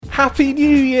Happy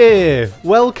New Year!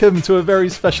 Welcome to a very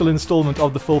special instalment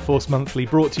of the Full Force Monthly,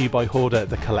 brought to you by Hoarder,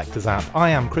 the Collector's app. I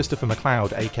am Christopher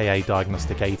McLeod, aka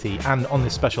Diagnostic 80, and on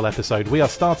this special episode we are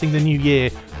starting the new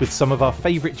year with some of our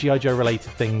favourite G.I. Joe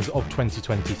related things of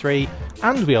 2023,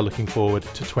 and we are looking forward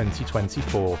to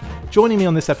 2024. Joining me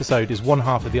on this episode is one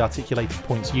half of the Articulated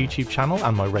Points YouTube channel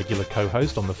and my regular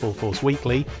co-host on the Full Force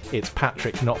Weekly. It's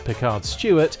Patrick, not Picard,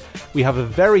 Stewart. We have a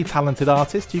very talented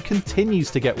artist who continues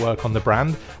to get work on the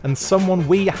brand, and someone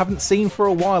we haven't seen for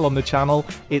a while on the channel.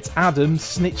 It's Adam,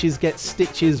 Snitches Get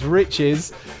Stitches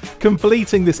Riches.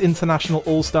 Completing this international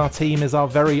all-star team is our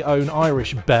very own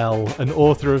Irish belle, and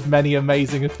author of many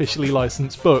amazing officially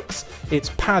licensed books.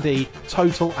 It's Paddy,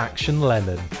 Total Action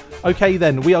Lennon. Okay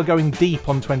then, we are going deep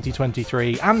on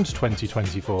 2023 and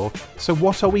 2024, so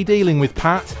what are we dealing with,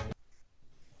 Pat?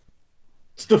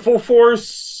 It's the Full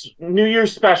Force New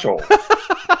Year's special.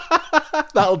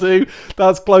 That'll do.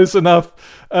 That's close enough.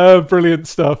 Brilliant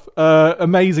stuff.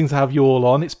 Amazing to have you all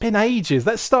on. It's been ages.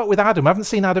 Let's start with Adam. I haven't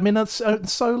seen Adam in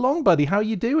so long, buddy. How are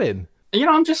you doing? You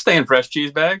know, I'm just staying fresh,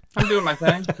 cheese bag. I'm doing my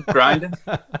thing. Grinding.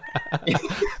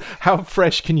 How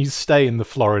fresh can you stay in the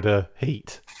Florida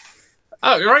heat?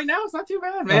 Oh, right now it's not too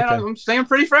bad, man. Okay. I'm staying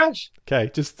pretty fresh.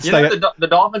 Okay, just You stay. know, the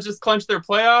Dolphins just clinched their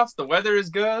playoffs. The weather is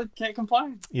good. Can't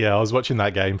complain. Yeah, I was watching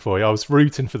that game for you. I was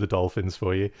rooting for the Dolphins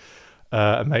for you.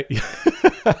 Mate.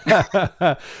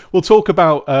 We'll talk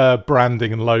about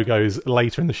branding and logos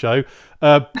later in the show.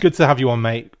 Good to have you on,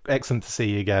 mate. Excellent to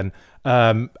see you again.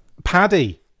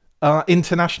 Paddy,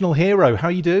 international hero. How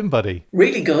are you doing, buddy?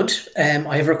 Really good.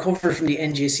 I have recovered from the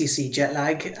NJCC jet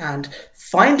lag and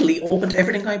finally opened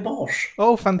everything I bought.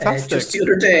 Oh, fantastic. Just the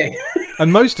other day.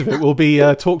 And most of it will be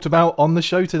talked about on the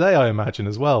show today, I imagine,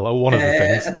 as well. Or one of the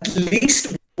things. At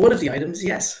least one of the items,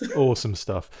 yes. Awesome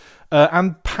stuff.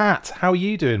 And Pat, how are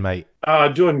you doing, mate?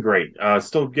 Doing great.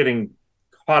 Still getting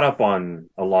caught up on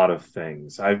a lot of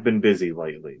things. I've been busy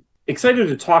lately. Excited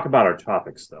to talk about our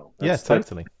topics, though.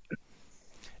 Totally.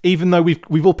 Even though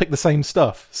we've all picked the same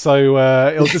stuff, so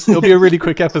it'll be a really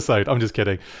quick episode. I'm just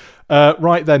kidding.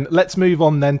 Right then, let's move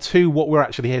on then to what we're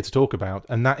actually here to talk about,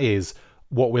 and that is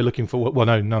what we're looking for. Well,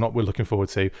 no, not we're looking forward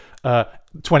to.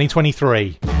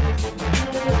 2023.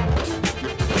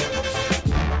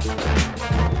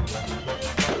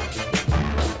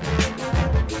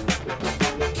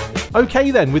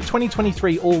 Okay then, with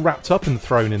 2023 all wrapped up and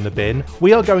thrown in the bin,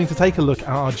 we are going to take a look at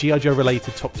our G.I. Joe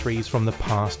related top 3s from the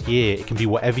past year. It can be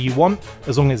whatever you want,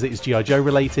 as long as it is G.I. Joe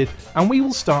related, and we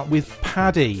will start with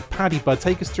Paddy. Paddy, bud,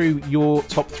 take us through your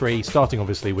top 3, starting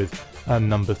obviously with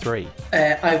number 3.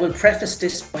 I will preface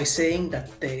this by saying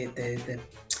that the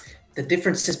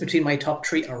differences between my top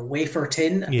 3 are wafer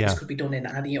thin, and this could be done in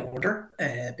any order,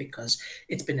 because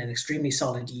it's been an extremely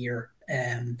solid year.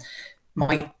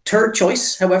 My third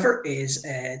choice, however, is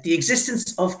the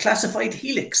existence of Classified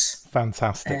Helix.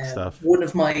 Fantastic stuff. One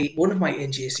of my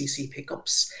NJCC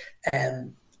pickups.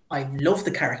 I love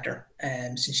the character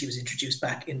since she was introduced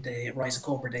back in the Rise of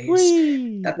Cobra days.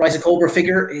 Whee! That Rise of Cobra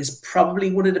figure is probably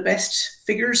one of the best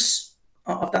figures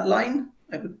of that line,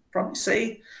 I would probably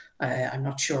say. I'm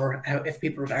not sure if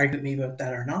people would argue with me about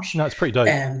that or not. No, it's pretty dope.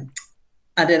 And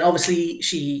then obviously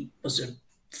she was a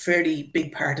fairly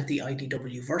big part of the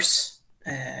IDW verse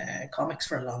comics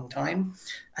for a long time,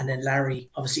 and then Larry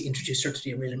obviously introduced her to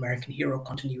the Real American Hero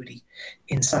continuity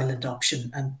in Silent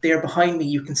Option. And there behind me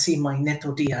you can see my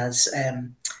Neto Diaz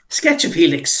sketch of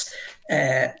Helix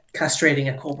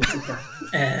castrating a Cobra Trooper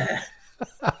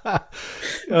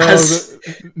as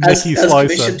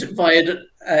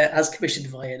commissioned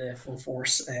via the Full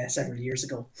Force several years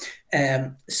ago.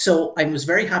 So I was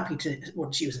very happy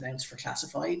when she was announced for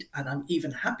Classified, and I'm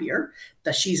even happier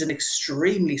that she's an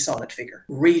extremely solid figure.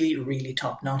 Really, really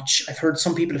top notch. I've heard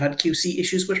some people have had QC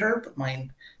issues with her, but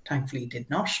mine thankfully did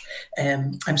not.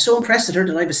 I'm so impressed with her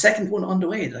that I have a second one on the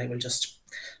way that I will just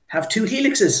have 2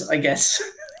 helixes, I guess.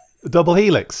 Double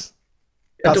helix.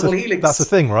 Double helix. That's a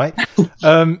thing, right?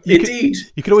 Indeed.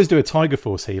 You could always do a Tiger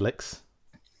Force helix.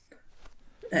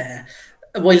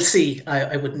 We'll see.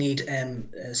 I would need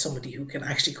somebody who can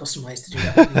actually customize to do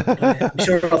that. I'm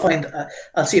sure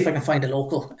I'll see if I can find a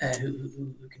local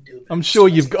who can do it. I'm sure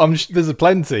there's a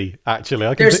plenty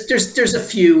actually. There's a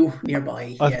few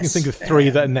nearby. I can think of 3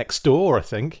 that are next door. I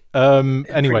think.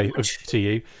 Anyway, to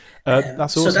you.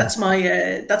 That's awesome. So that's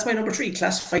my number 3,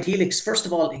 Classified Helix. First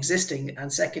of all, existing,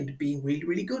 and second, being really,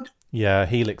 really good. Yeah,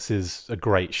 Helix is a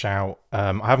great shout.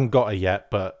 I haven't got her yet,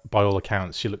 but by all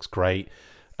accounts, she looks great.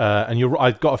 And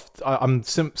I'm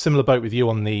similar boat with you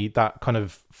on that kind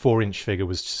of 4-inch figure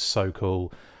was just so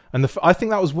cool. And I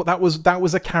think that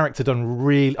was a character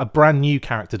done a brand new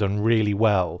character done really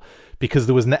well, because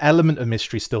there was an element of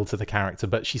mystery still to the character,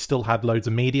 but she still had loads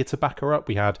of media to back her up.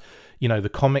 We had, the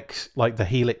comics, like the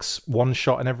Helix one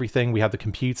shot and everything. We had the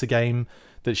computer game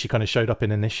that she kind of showed up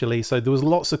in initially. So there was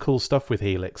lots of cool stuff with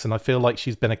Helix, and I feel like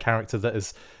she's been a character that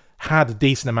has had a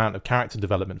decent amount of character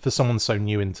development for someone so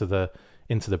new into the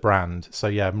brand. So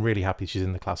yeah, I'm really happy she's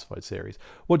in the Classified series.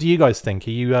 What do you guys think?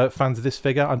 Are you fans of this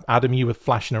figure? Adam, you were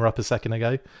flashing her up a second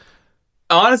ago.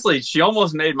 Honestly, she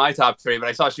almost made my top 3, but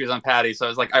I saw she was on Patty, so I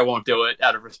was like, I won't do it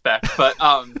out of respect. But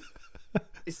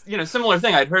it's, similar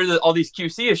thing. I'd heard all these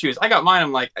QC issues. I got mine.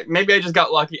 I'm like, maybe I just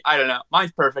got lucky. I don't know.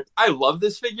 Mine's perfect. I love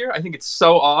this figure. I think it's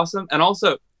so awesome. And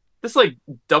also, this like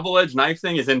double-edged knife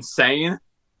thing is insane.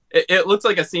 It looks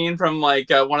like a scene from like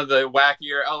one of the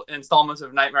wackier installments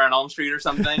of Nightmare on Elm Street or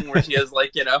something, where she has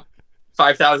like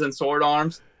 5,000 sword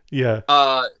arms. Yeah.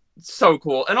 So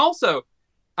cool. And also,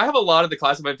 I have a lot of the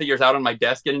Classified figures out on my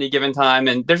desk at any given time,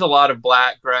 and there's a lot of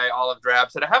black, gray, olive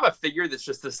drabs. And I have a figure that's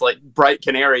just this like bright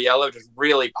canary yellow, just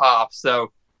really pops.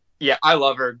 So yeah, I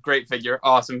love her. Great figure.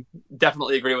 Awesome.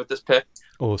 Definitely agree with this pick.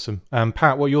 Awesome.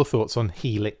 Pat, what are your thoughts on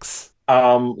Helix?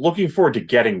 Looking forward to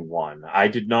getting one. I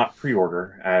did not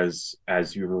pre-order, as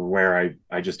you were aware.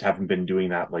 I just haven't been doing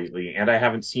that lately, and I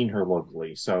haven't seen her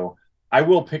locally. So I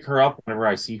will pick her up whenever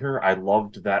I see her. I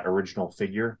loved that original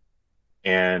figure,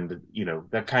 and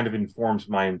that kind of informs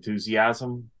my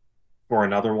enthusiasm for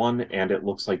another one. And it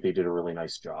looks like they did a really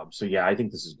nice job. So yeah, I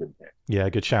think this is a good pick. Yeah,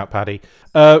 good shout, Paddy.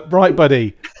 Right,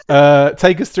 buddy.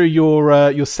 Take us through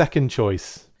your second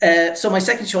choice. So my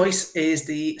second choice is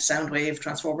the Soundwave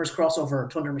Transformers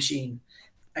crossover Thunder Machine.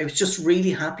 I was just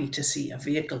really happy to see a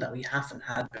vehicle that we haven't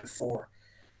had before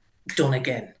done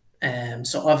again.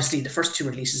 So obviously the first 2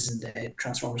 releases in the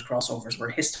Transformers crossovers were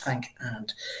His Tank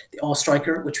and the Awe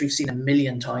Striker, which we've seen a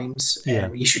million times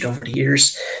reissued over the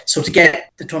years. So to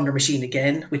get the Thunder Machine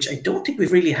again, which I don't think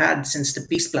we've really had since the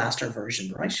Beast Blaster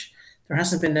version, right? There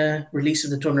hasn't been a release of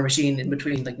the Thunder Machine in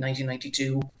between like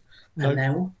 1992 and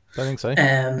now. I think so.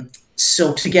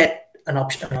 So to get an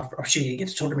opportunity to get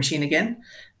the Thunder Machine again,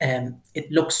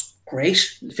 it looks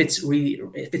great. It fits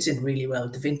in really well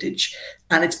with the vintage,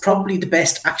 and it's probably the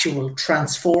best actual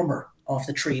transformer of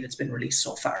the 3 that's been released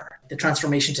so far. The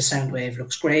transformation to Soundwave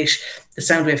looks great. The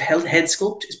Soundwave head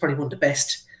sculpt is probably one of the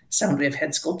best Soundwave head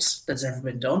sculpts that's ever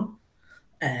been done,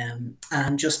 and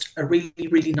just a really,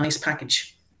 really nice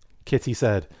package. Kitty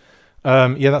said.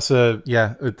 It's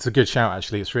a good shout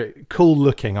actually. It's really cool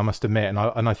looking, I must admit,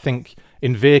 and I think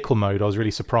in vehicle mode I was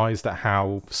really surprised at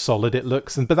how solid it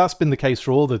looks. But that's been the case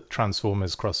for all the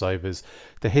Transformers crossovers.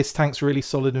 The His Tank's really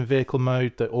solid in vehicle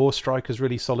mode. The Awe Striker's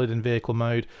really solid in vehicle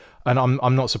mode, and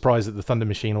I'm not surprised that the Thunder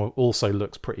Machine also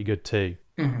looks pretty good too.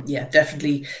 Yeah,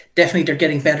 definitely they're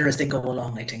getting better as they go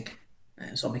along, I think.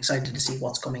 So I'm excited to see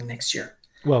what's coming next year.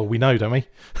 Well, we know, don't we?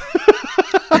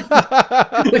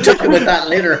 We'll talk about that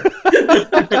later.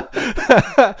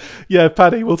 Yeah,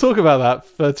 Paddy, we'll talk about that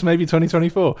for maybe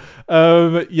 2024.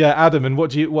 Adam, and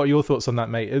what are your thoughts on that,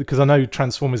 mate? Because I know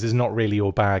Transformers is not really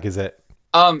your bag, is it?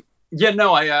 I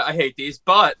hate these,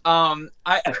 but I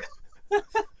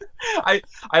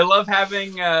love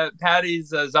having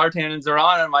Patty's Zartan and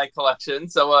Zoran in my collection.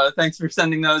 So thanks for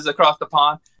sending those across the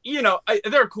pond.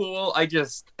 They're cool. I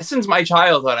just, since my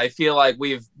childhood, I feel like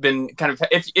we've been kind of,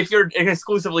 if you're an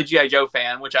exclusively G.I. Joe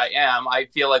fan, which I am, I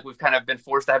feel like we've kind of been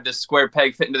forced to have this square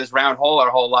peg fit into this round hole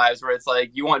our whole lives, where it's like,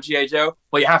 you want G.I. Joe?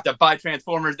 Well, you have to buy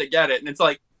Transformers to get it. And it's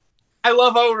like, I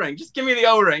love O-Ring. Just give me the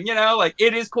O-Ring,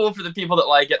 it is cool for the people that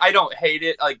like it. I don't hate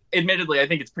it. Like, admittedly, I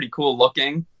think it's pretty cool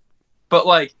looking, but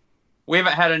like, we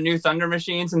haven't had a new Thunder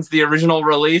Machine since the original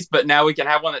release, but now we can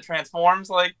have one that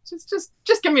transforms. Like, just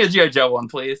give me a G.I. Joe one,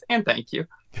 please, and thank you.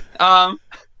 And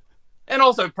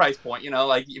also price point.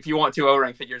 Like if you want 2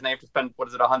 O-Ring figures, they have to spend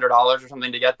 $100 or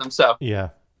something to get them. So yeah,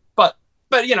 but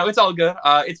it's all good.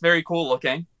 It's very cool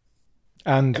looking.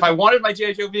 And if I wanted my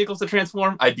G.I. Joe vehicles to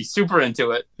transform, I'd be super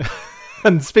into it.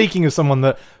 And speaking of someone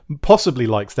that possibly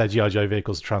likes their G.I. Joe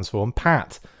vehicles to transform,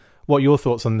 Pat, what are your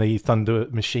thoughts on the Thunder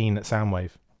Machine at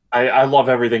Soundwave? I love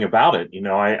everything about it.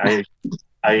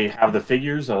 I have the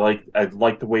figures. I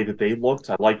like the way that they looked.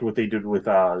 I liked what they did with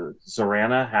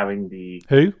Zorana having the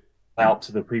who out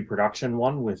to the pre-production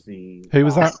one with the who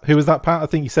was that? Who was that, Pat? I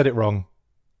think you said it wrong.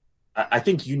 I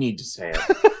think you need to say it.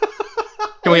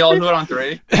 Can we all do it on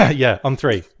 3? Yeah, on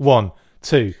 3. 1,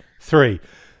 2, 3.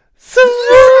 Zorana!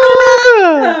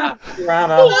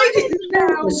 I didn't know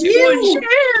it was you.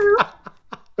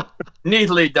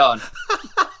 Neatly done.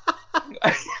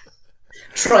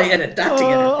 Try edit that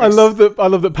together. I love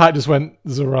that Pat just went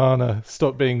Zorana.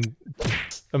 Stop being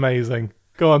amazing.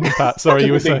 Go on, Pat. Sorry,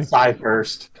 you were saying. Sigh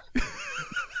first.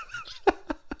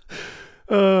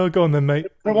 Go on then, mate.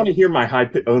 I don't want to hear my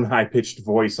own high-pitched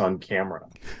voice on camera.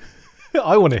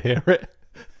 I want to hear it.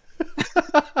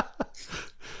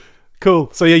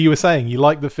 Cool. So yeah, you were saying you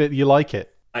like the fit. You like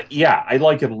it. Yeah, I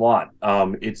like it a lot.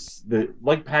 It's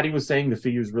like Patty was saying, the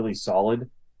figure's really solid.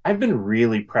 I've been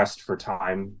really pressed for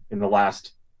time in the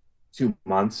last 2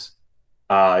 months,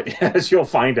 as you'll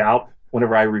find out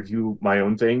whenever I review my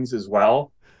own things as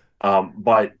well.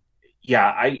 But yeah,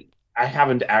 I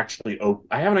haven't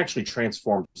actually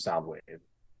transformed Soundwave,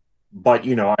 but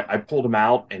I pulled him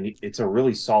out, and it's a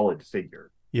really solid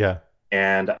figure. Yeah,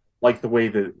 and I like the way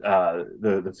that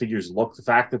the figures look. The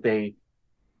fact that they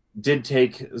did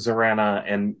take Zarana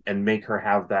and make her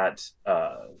have that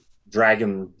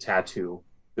dragon tattoo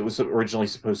that was originally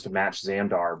supposed to match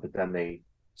Xandar, but then they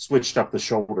switched up the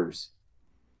shoulders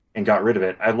and got rid of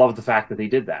it. I love the fact that they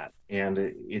did that, and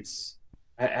it's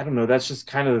I don't know. That's just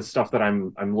kind of the stuff that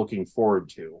I'm looking forward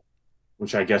to,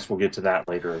 which I guess we'll get to that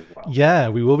later as well. Yeah,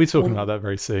 we will be talking about that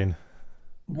very soon.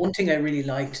 One thing I really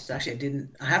liked, actually,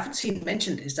 I haven't seen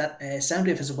mentioned, is that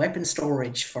Soundwave has a weapon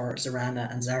storage for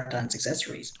Zarana and Zartan's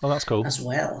accessories. Oh, that's cool as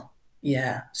well.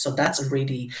 Yeah, so that's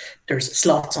there's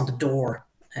slots on the door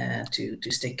to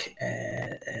stick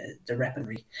the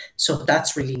weaponry. So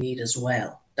that's really neat as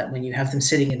well. That when you have them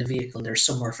sitting in the vehicle, there's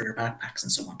somewhere for their backpacks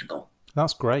and someone to go.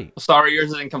 That's great. Sorry,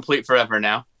 yours isn't complete forever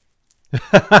now.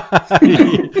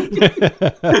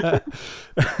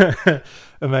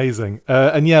 Amazing.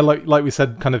 And yeah, like we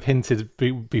said, kind of hinted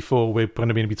before, we're going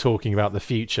to be talking about the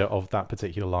future of that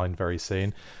particular line very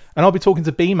soon. And I'll be talking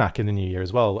to BMAC in the new year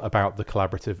as well about the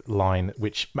collaborative line,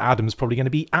 which Adam's probably going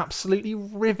to be absolutely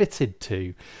riveted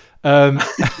to. I'll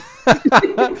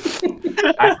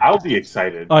be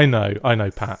excited. I know,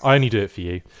 Pat. I only do it for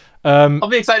you. I'll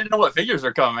be excited to know what figures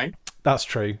are coming. That's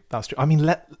true. I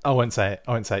mean, I won't say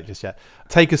it just yet.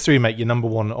 Take us through, mate, your number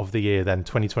one of the year then,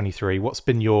 2023. What's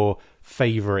been your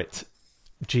favourite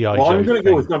G.I. Joe I'm going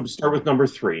to start with number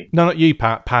 3. No, not you,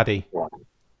 Pat. Paddy.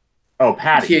 Oh,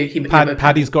 Paddy.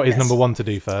 Paddy's got his number 1 to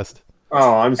do first.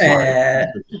 Oh, I'm sorry.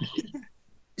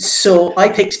 So I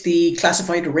picked the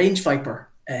classified Range Viper,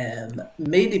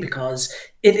 mainly because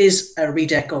it is a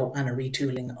redeco and a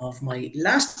retooling of my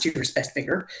last year's best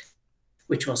figure,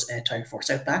 which was Tiger Force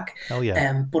Outback. Oh,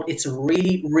 yeah. But it's a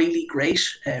really, really great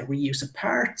reuse of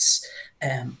parts.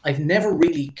 I've never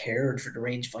really cared for the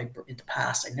Range Viper in the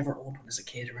past. I never owned one as a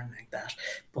kid or anything like that.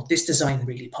 But this design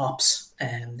really pops.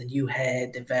 The new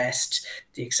head, the vest,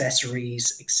 the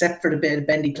accessories, except for the bit of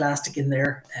bendy plastic in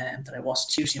there that I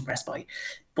wasn't hugely impressed by.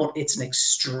 But it's an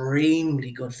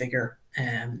extremely good figure.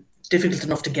 Difficult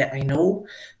enough to get, I know,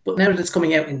 but now that it's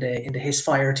coming out in the His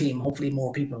Fire team, hopefully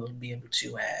more people will be able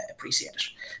to appreciate it.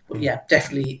 But yeah,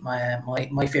 definitely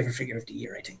my favorite figure of the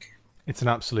year, I think. It's an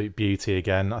absolute beauty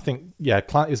again. I think, yeah,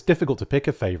 it's difficult to pick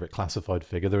a favorite classified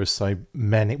figure. There are so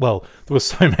many. Well, there were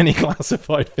so many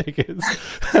classified figures.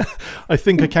 I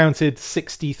think I counted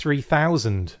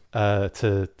 63,000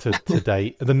 to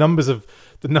date. The numbers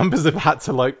have had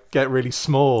to get really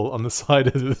small on the side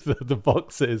of the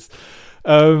boxes.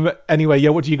 Anyway,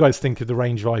 yeah, what do you guys think of the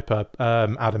Range Viper,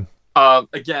 Adam?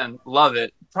 Again, love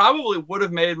it. Probably would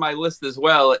have made my list as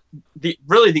well. The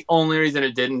only reason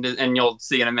it didn't, and you'll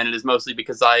see in a minute, is mostly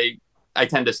because I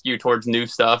tend to skew towards new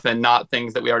stuff and not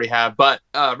things that we already have. But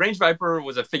Range Viper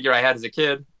was a figure I had as a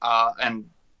kid, and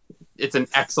it's an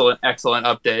excellent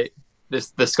update. The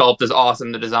sculpt is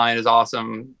awesome. The design is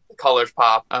awesome. The colors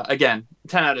pop. Again,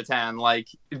 10 out of 10. Like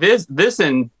this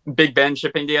and Big Ben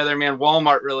shipping together, man.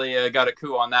 Walmart really got a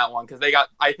coup on that one because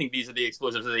I think these are the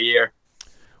exclusives of the year.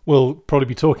 We'll probably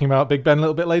be talking about Big Ben a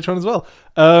little bit later on as well.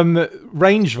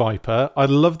 Range Viper, I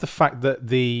love the fact that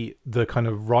the kind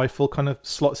of rifle kind of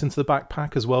slots into the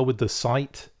backpack as well with the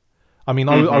sight. I mean,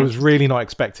 I was really not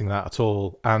expecting that at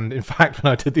all. And in fact,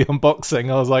 when I did the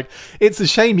unboxing, I was like, it's a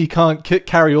shame he can't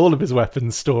carry all of his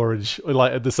weapons storage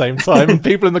at the same time. And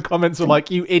people in the comments were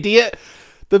like, you idiot,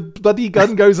 the bloody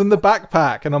gun goes in the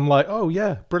backpack. And I'm like, oh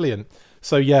yeah, brilliant.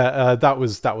 So yeah, that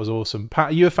was awesome. Pat,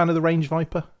 are you a fan of the Range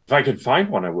Viper? If I can find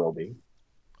one, I will be.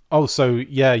 Oh, so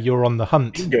yeah, you're on the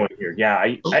hunt. I'm going here. Yeah,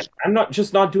 I'm not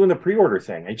doing the pre-order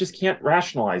thing. I just can't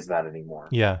rationalize that anymore.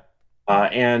 Yeah.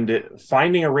 And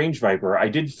finding a Range Viper, I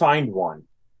did find one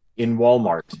in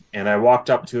Walmart, and I walked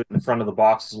up to it, and the front of the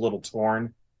box is a little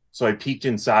torn. So I peeked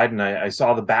inside, and I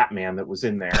saw the Batman that was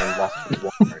in there and left his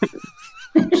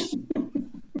Walmart.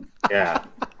 Yeah.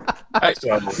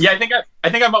 Yeah, I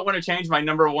think I might want to change my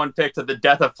number 1 pick to the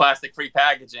death of plastic-free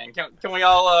packaging. Can we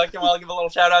all give a little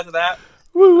shout out to that?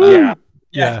 Woo-woo.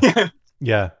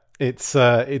 Yeah.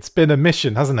 It's been a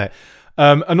mission, hasn't it?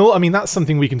 I mean, that's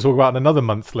something we can talk about in another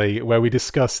monthly where we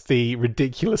discuss the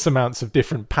ridiculous amounts of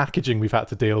different packaging we've had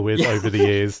to deal with over the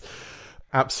years.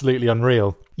 Absolutely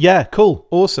unreal. Yeah, cool.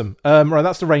 Awesome. Right,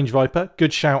 that's the Range Viper.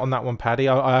 Good shout on that one, Paddy.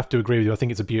 I have to agree with you. I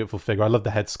think it's a beautiful figure. I love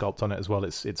the head sculpt on it as well.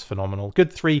 It's phenomenal.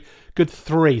 Good three.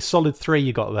 Solid 3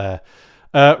 you got there.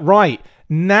 Right.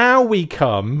 Now we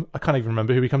come. I can't even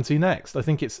remember who we come to next. I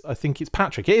think it's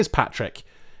Patrick. It is Patrick.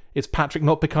 It's Patrick,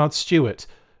 not Picard Stewart.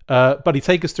 Buddy,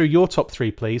 take us through your top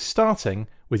 3, please, starting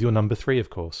with your number 3, of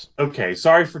course. Okay,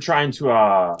 sorry for trying to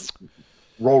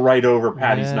roll right over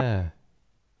Paddy's number.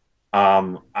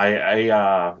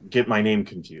 I get my name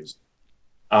confused.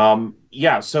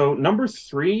 So number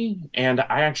 3, and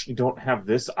I actually don't have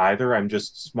this either.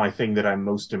 It's my thing that I'm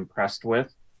most impressed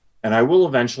with, and I will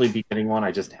eventually be getting one.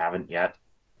 I just haven't yet.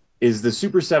 Is the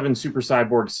Super 7 Super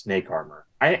Cyborg Snake Armor.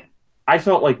 I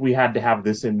felt like we had to have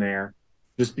this in there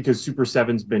just because Super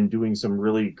 7's been doing some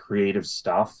really creative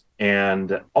stuff,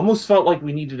 and almost felt like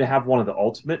we needed to have one of the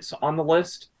Ultimates on the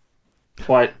list.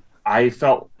 But I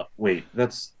felt, wait,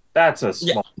 that's a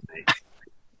small thing.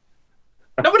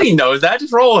 Nobody knows that.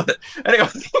 Just roll with it. Anyway,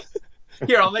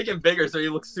 here, I'll make it bigger so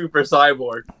you look super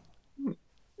cyborg.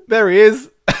 There he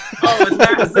is. Oh, it's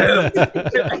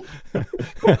massive.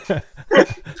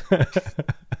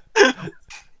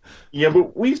 Yeah,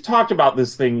 but we've talked about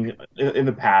this thing in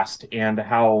the past and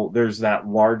how there's that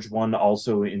large one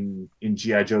also in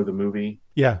G.I. Joe the movie.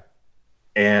 Yeah.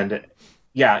 And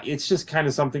yeah, it's just kind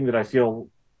of something that I feel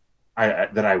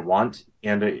that I want,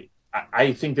 and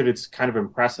I think that it's kind of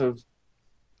impressive.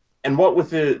 And what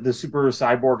with the Super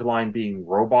Cyborg line being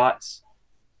robots,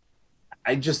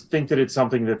 I just think that it's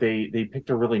something that they picked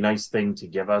a really nice thing to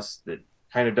give us that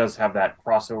kind of does have that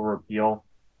crossover appeal,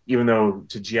 even though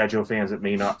to G.I. Joe fans it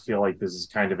may not feel like this is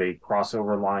kind of a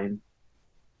crossover line,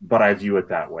 but I view it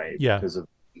that way because of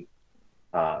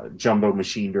Jumbo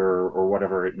Machined or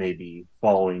whatever it may be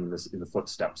following this in the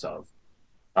footsteps of.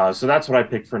 So that's what I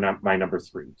picked for my number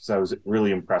 3, because I was really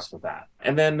impressed with that.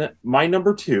 And then my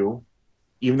number 2,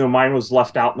 even though mine was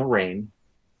left out in the rain,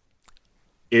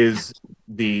 is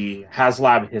the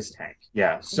HasLab Hiss Tank.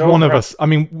 Yeah. So one of us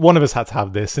had to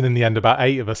have this, and in the end, about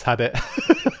 8 of us had it.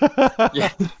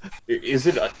 Yeah. Is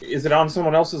it on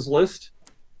someone else's list?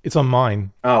 It's on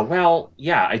mine. Oh, well,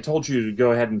 yeah, I told you to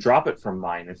go ahead and drop it from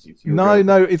mine if you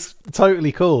No, it's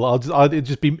totally cool.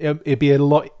 It'd be a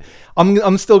lot.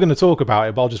 I'm still going to talk about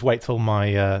it, but I'll just wait till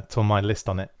my list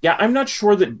on it. Yeah, I'm not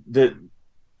sure that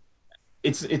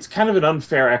it's kind of an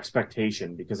unfair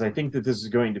expectation, because I think that this is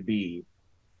going to be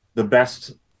the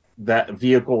best that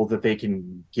vehicle that they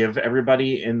can give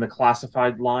everybody in the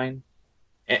classified line.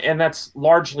 And that's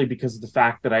largely because of the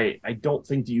fact that I don't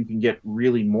think that you can get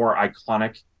really more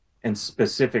iconic and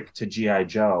specific to G.I.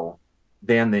 Joe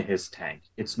than the Hiss Tank.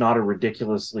 It's not a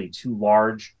ridiculously too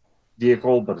large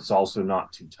vehicle, but it's also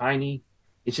not too tiny.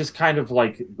 It's just kind of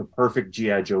like the perfect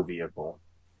G.I. Joe vehicle.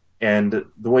 And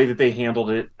the way that they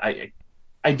handled it,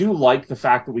 I do like the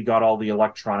fact that we got all the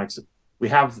electronics. We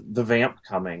have the Vamp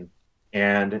coming,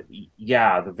 and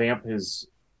yeah, the Vamp is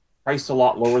priced a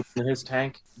lot lower than his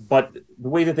tank, but the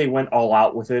way that they went all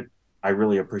out with it, I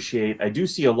really appreciate. I do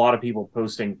see a lot of people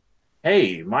posting,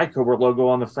 hey, my Cobra logo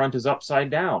on the front is upside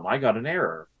down. I got an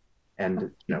error.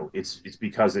 And it's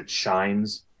because it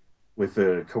shines with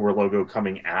the Cobra logo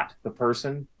coming at the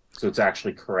person. So it's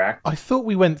actually correct. I thought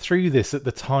we went through this at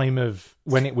the time of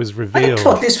when it was revealed. I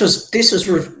thought this was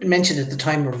mentioned at the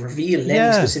time of reveal.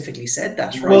 Lenny specifically said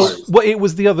that, right? Well, it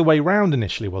was the other way round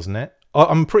initially, wasn't it?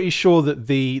 I'm pretty sure that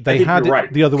they had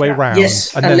it the other way round.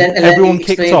 Yes, and then everyone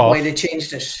kicked off. Why they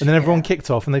changed it. And then everyone kicked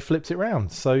off, and they flipped it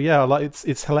round. So yeah, like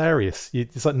it's hilarious.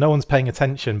 It's like no one's paying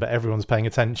attention, but everyone's paying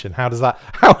attention. How is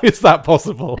that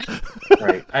possible?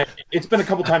 Right. It's been a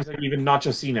couple times I've even not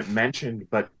just seen it mentioned,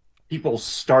 but people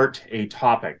start a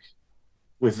topic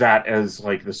with that as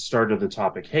like the start of the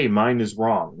topic. Hey, mine is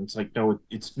wrong. It's like, no,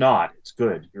 it's not. It's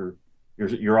good.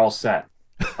 You're all set.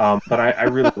 But I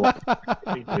really like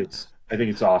it. I think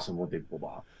it's awesome what they pulled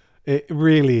off. It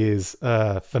really is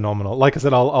phenomenal. Like I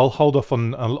said, I'll hold off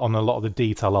on a lot of the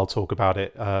detail. I'll talk about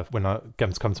it when I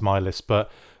come to my list. But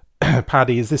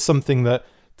Paddy, is this something that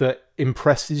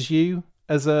impresses you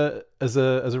as a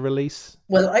release?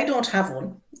 Well, I don't have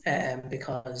one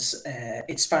because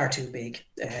it's far too big,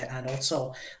 and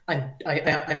also I'm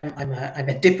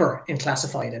a dipper in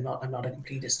classified. I'm not a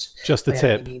completist. Just a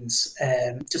tip. Means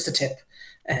just a tip.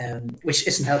 Which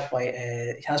isn't helped by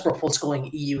Hasbro Pulse going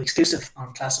EU exclusive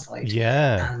on classified.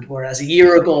 Yeah. And whereas a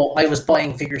year ago I was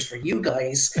buying figures for you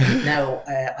guys, now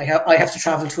I have to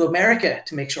travel to America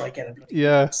to make sure I get a bloody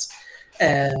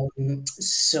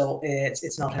so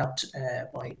it's not helped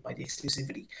by the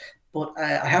exclusivity. But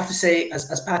I have to say,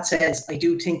 as Pat says, I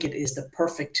do think it is the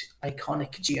perfect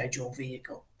iconic G.I. Joe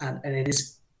vehicle, and it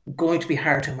is going to be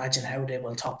hard to imagine how they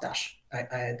will top that.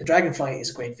 The Dragonfly is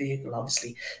a great vehicle,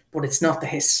 obviously, but it's not the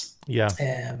Hiss. Yeah.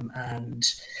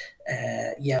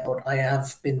 But I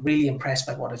have been really impressed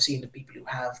by what I've seen of people who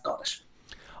have got it.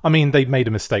 I mean, they made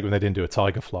a mistake when they didn't do a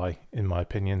Tigerfly, in my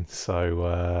opinion.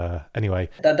 So, anyway.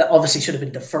 That obviously should have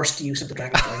been the first use of the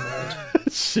Dragonfly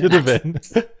mode. Should have been.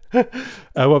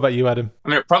 What about you, Adam? I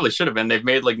mean, it probably should have been. They've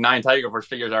made like 9 Tiger Force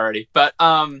figures already. But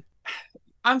I'm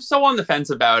so on the fence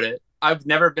about it. I've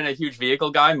never been a huge vehicle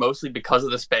guy, mostly because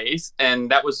of the space. And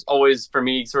that was always, for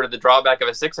me, sort of the drawback of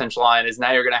a 6-inch line is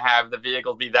now you're going to have the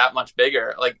vehicle be that much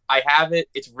bigger. Like, I have it.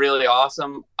 It's really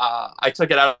awesome. I took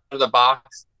it out of the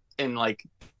box and, like,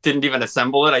 didn't even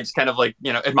assemble it. I just kind of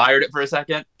admired it for a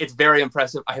second. It's very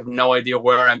impressive. I have no idea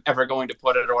where I'm ever going to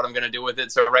put it or what I'm going to do with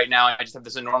it. So right now I just have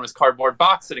this enormous cardboard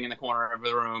box sitting in the corner of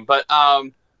the room. But,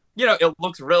 it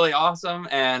looks really awesome,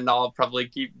 and I'll probably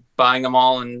keep buying them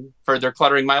all and further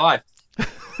cluttering my life.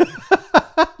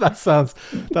 That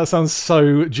sounds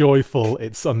so joyful.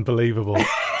 It's unbelievable.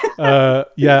 Like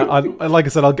I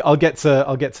said, I'll get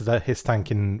to the Hiss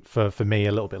tanking for me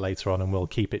a little bit later on, and we'll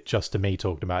keep it just to me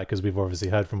talking about it because we've obviously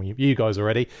heard from you guys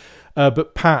already.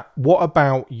 But Pat, what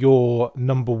about your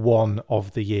number one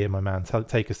of the year, my man?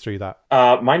 Take us through that.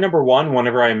 My number one,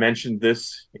 whenever I mentioned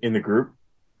this in the group,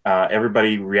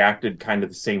 everybody reacted kind of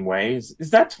the same way. Is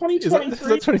that 2023? Is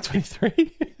that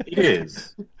 2023? It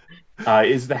is.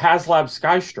 Is the HasLab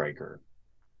Sky Striker.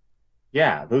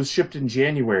 Yeah, those shipped in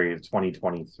January of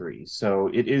 2023. So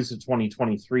it is a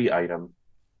 2023 item,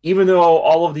 even though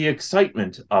all of the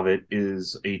excitement of it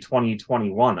is a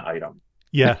 2021 item.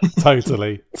 Yeah,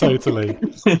 totally. So,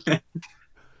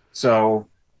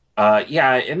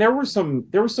 and there were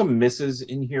some misses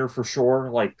in here for sure.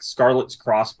 Like Scarlet's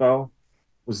crossbow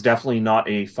was definitely not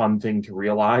a fun thing to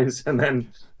realize. And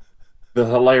then the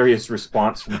hilarious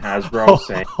response from Hasbro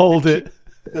saying, "Hold it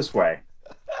this way."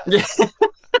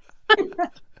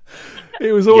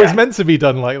 It was always meant to be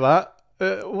done like that.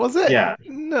 Was it? Yeah.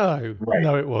 No. Right.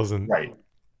 No, it wasn't. Right.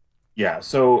 Yeah.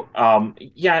 So,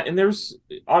 and there's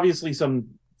obviously some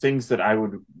things that I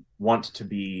would want to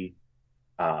be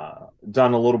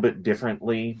done a little bit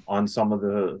differently on some of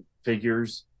the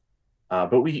figures.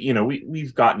 But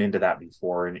we've gotten into that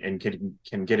before and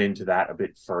can get into that a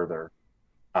bit further.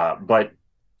 But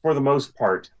for the most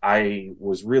part, I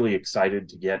was really excited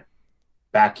to get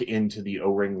back into the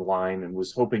O-ring line and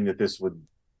was hoping that this would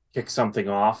kick something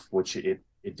off, which it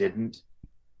didn't.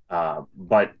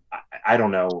 But I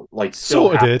don't know, like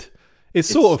sort of did. It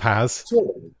sort of has.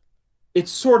 It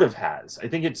sort of has. I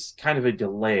think it's kind of a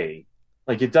delay.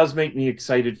 Like, it does make me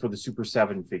excited for the Super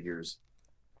 7 figures,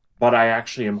 but I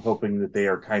actually am hoping that they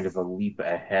are kind of a leap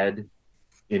ahead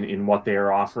in what they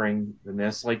are offering than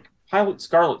this. Like, Pilot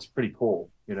Scarlet's pretty cool.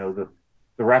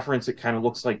 The reference, it kind of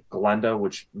looks like Glenda,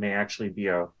 which may actually be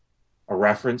a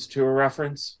reference to a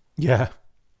reference. Yeah.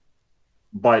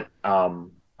 But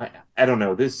I don't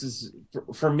know. This is,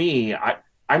 for me,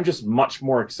 I'm just much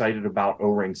more excited about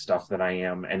O-ring stuff than I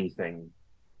am anything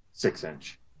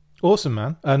 6-inch. Awesome,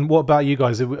 man. And what about you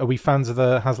guys? Are we fans of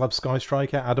the HasLab Sky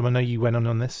Striker? Adam, I know you went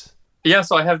on this. Yeah,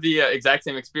 so I have the exact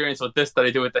same experience with this that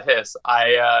I do with the Hiss.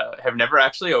 I have never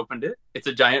actually opened it. It's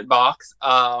a giant box.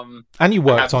 And you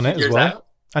worked on it as well.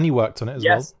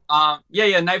 Yes.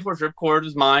 Night Force Ripcord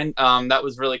was mine. That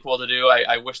was really cool to do.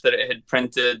 I wish that it had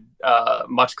printed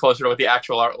much closer to what the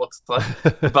actual art looks like.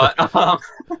 But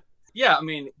yeah, I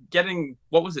mean, getting,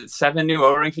 7 new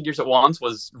O-ring figures at once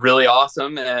was really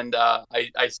awesome. And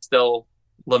I still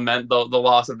lament the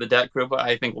loss of the debt crew, but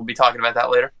I think we'll be talking about that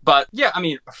later. But yeah, I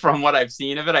mean, from what I've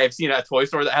seen of it, I've seen a toy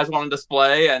store that has one on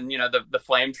display, and the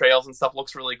flame trails and stuff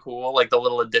looks really cool, like the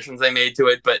little additions they made to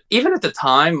it. But even at the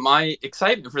time, my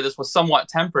excitement for this was somewhat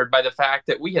tempered by the fact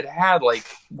that we had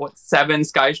 7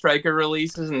 Sky Striker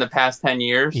releases in the past 10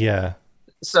 years. Yeah.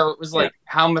 So it was like,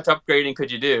 how much upgrading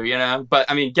could you do, But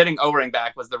I mean, getting O-ring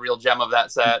back was the real gem of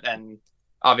that set, and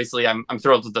obviously, I'm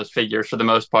thrilled with those figures for the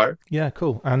most part. Yeah,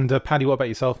 cool. And Paddy, what about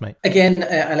yourself, mate? Again,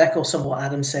 I'll echo some of what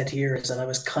Adam said here, is that I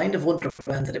was kind of wondering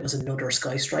that it was another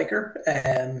Sky Striker.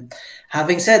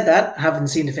 Having said that, having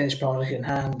seen the finished product in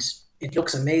hand, it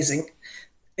looks amazing.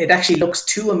 It actually looks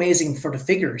too amazing for the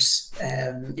figures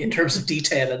in terms of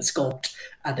detail and sculpt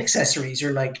and accessories.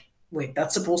 You're like, wait,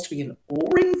 that's supposed to be an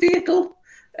O-ring vehicle?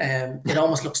 It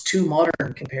almost looks too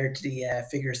modern compared to the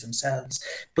figures themselves,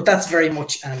 but that's very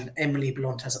much an Emily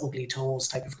Blunt has ugly toes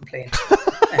type of complaint.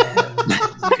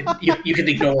 You can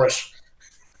ignore it.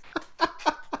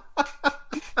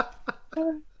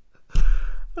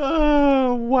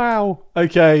 Oh Wow.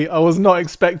 Okay, I was not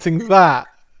expecting that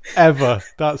ever.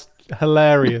 That's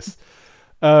hilarious.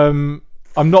 I'm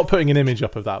not putting an image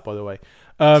up of that, by the way.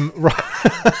 Right.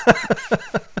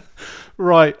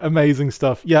 Right, amazing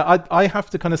stuff. Yeah, I have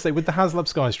to kind of say, with the HasLab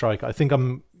Sky Striker, I think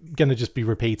I'm going to just be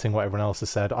repeating what everyone else has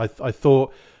said. I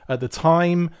thought at the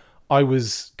time I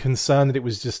was concerned that it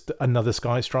was just another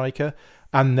Sky Striker.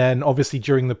 And then obviously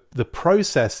during the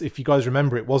process, if you guys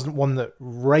remember, it wasn't one that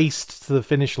raced to the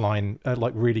finish line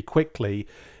like really quickly.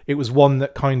 It was one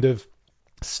that kind of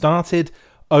started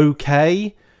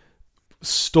okay,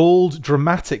 stalled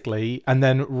dramatically, and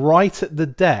then right at the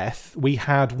death, we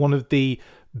had one of the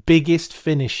biggest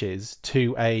finishes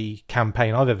to a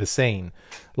campaign I've ever seen.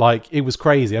 Like, it was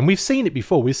crazy, and we've seen it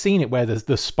before. We've seen it where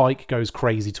the spike goes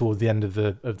crazy towards the end of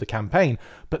the campaign,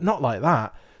 but not like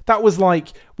that. That was like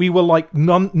we were like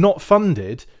not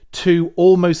funded to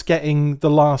almost getting the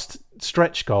last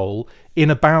stretch goal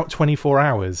in about 24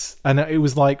 hours, and it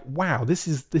was like, wow, this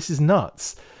is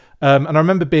nuts. And I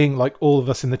remember being like, all of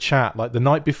us in the chat, like the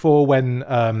night before when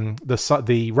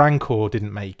the Rancor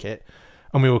didn't make it.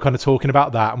 And we were kind of talking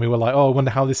about that, and we were like, "Oh, I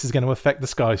wonder how this is going to affect the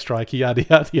Sky Striker." Yada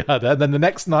yada yada. And then the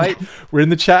next night, we're in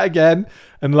the chat again,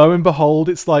 and lo and behold,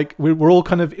 it's like we were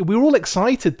all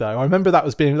excited though. I remember that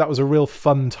was a real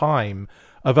fun time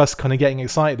of us kind of getting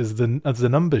excited as the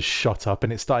numbers shot up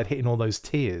and it started hitting all those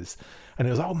tiers, and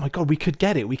it was, oh my god, we could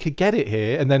get it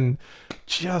here, and then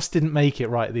just didn't make it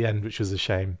right at the end, which was a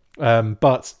shame.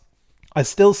 But I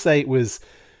still say it was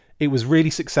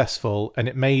really successful, and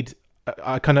it made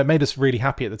us really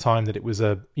happy at the time that it was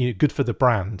good for the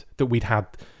brand that we'd had,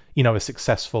 a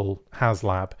successful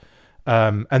HasLab.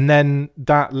 And then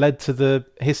that led to the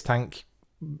HissTank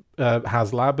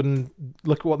HasLab, and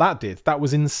look at what that did. That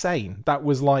was insane. That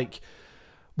was like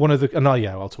one of the...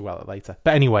 I'll talk about that later.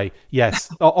 But anyway,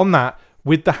 yes, on that,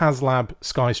 with the HasLab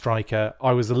Sky Striker,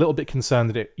 I was a little bit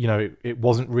concerned that it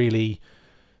wasn't really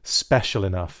special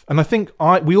enough. And I think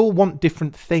we all want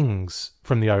different things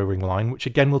from the O-ring line, which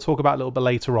again we'll talk about a little bit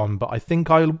later on, but I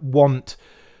think I want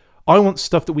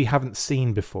stuff that we haven't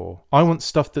seen before. I want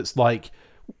stuff that's like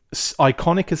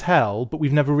iconic as hell, but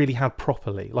we've never really had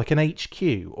properly, like an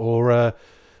HQ or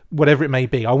whatever it may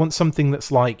be. I want something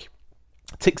that's like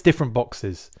ticks different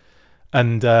boxes.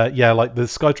 And like the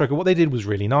Sky Striker, what they did was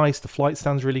really nice. The flight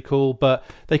stand's really cool, but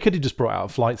they could have just brought out a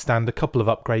flight stand, a couple of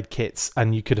upgrade kits,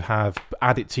 and you could have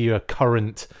added to your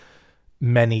current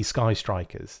many Sky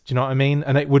Strikers. Do you know what I mean?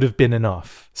 And it would have been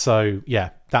enough. So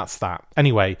yeah, that's that.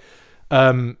 Anyway,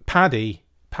 Paddy,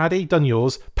 done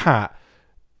yours. Pat,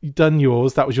 done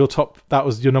yours. That was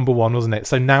your number one, wasn't it?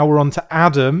 So now we're on to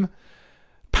Adam,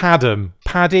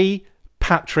 Paddy,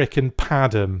 Patrick, and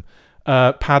Padam.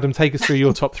 Padam, take us through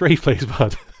your top three, please,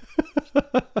 bud.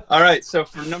 All right, so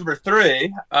for number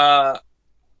three, well,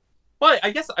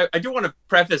 I guess I do want to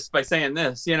preface by saying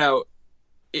this.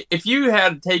 If you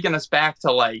had taken us back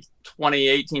to like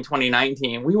 2018,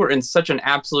 2019, we were in such an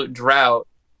absolute drought.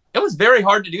 It was very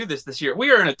hard to do this year.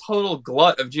 We are in a total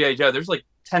glut of G.I. Joe. There's like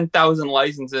 10,000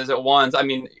 licenses at once. I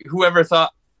mean, whoever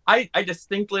thought... I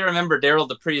distinctly remember Daryl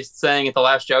the Priest saying at the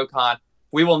last JoeCon,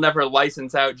 "We will never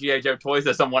license out G.I. Joe toys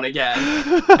to someone again."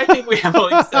 I think we have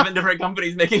like 7 different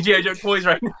companies making G.I. Joe toys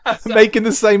right now. So. Making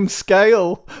the same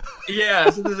scale. Yeah,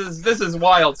 so this is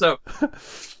wild. So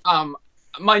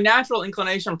my natural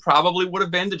inclination probably would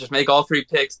have been to just make all 3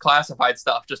 picks classified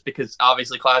stuff, just because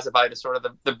obviously classified is sort of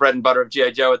the bread and butter of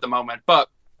G.I. Joe at the moment. But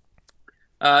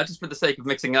just for the sake of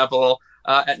mixing it up a little,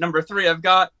 at number 3, I've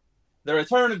got The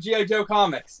Return of G.I. Joe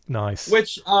Comics. Nice.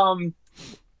 Which...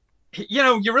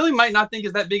 you really might not think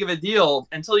is that big of a deal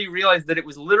until you realize that it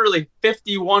was literally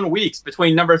 51 weeks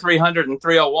between number 300 and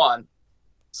 301.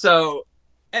 So,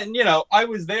 and I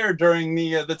was there during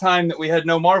the time that we had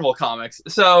no Marvel comics.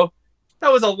 So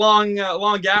that was a long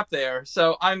gap there.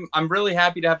 So I'm really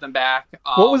happy to have them back.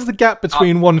 What was the gap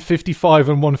between 155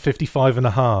 and 155 and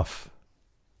a half?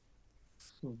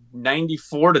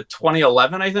 94 to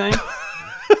 2011, I think.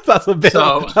 That's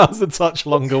a touch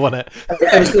longer, wasn't it?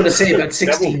 I was going to say about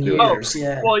 16 years.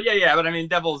 Yeah. Well, yeah, but I mean,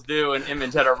 Devil's Due and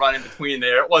Image had a run in between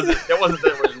there. It wasn't that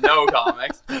there was no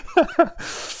comics.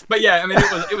 But yeah, I mean,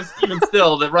 it was even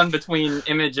still, the run between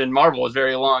Image and Marvel was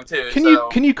very long too.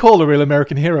 Can you call A Real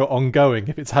American Hero ongoing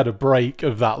if it's had a break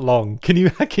of that long? Can you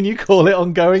call it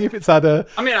ongoing if it's had a?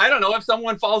 I mean, I don't know, if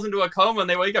someone falls into a coma and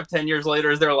they wake up 10 years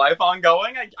later, is their life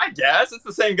ongoing? I guess it's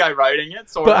the same guy writing it.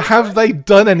 But have they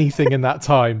done anything in that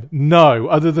time? No,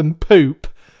 other than poop,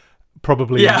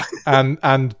 probably. Yeah.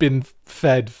 and been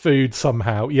fed food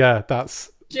somehow. Yeah, that's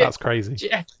crazy.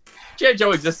 G.I.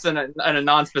 Joe exists in a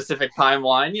non-specific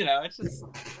timeline. It's just,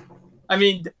 I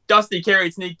mean, Dusty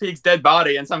carried Sneak Peek's dead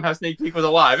body, and somehow Sneak Peek was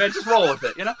alive. And just roll with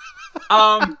it, you know.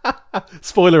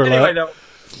 Spoiler alert. Anyway, though,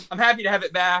 I'm happy to have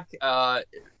it back.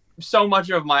 So much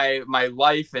of my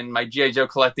life and my G.I. Joe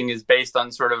collecting is based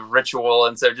on sort of ritual,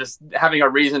 and so just having a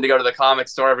reason to go to the comic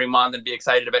store every month and be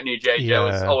excited about new G.I. Joe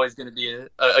is always going to be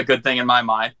a good thing in my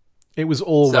mind. It was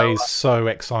always so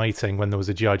exciting when there was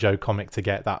a G.I. Joe comic to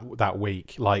get that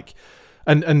week. Like,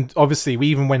 and obviously,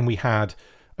 even when we had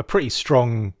a pretty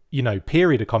strong, you know,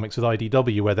 period of comics with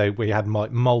IDW where we had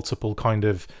like multiple kind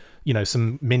of, you know,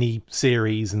 some mini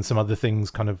series and some other things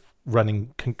kind of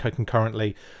running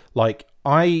concurrently. Like,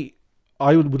 I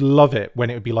would love it when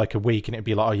it would be like a week and it'd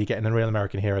be like, oh, you're getting a Real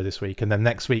American Hero this week, and then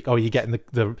next week, oh, you're getting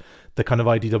the kind of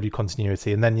IDW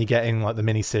continuity, and then you're getting like the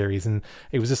mini series, and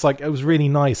it was just like, it was really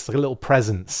nice, like a little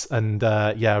presence, and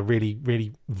really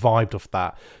really vibed off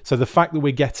that. So the fact that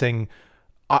we're getting,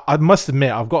 I must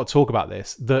admit, I've got to talk about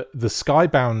this, the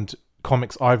Skybound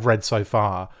comics I've read so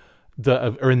far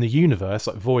that are in the universe,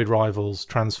 like Void Rivals,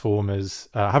 Transformers.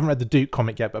 I haven't read the Duke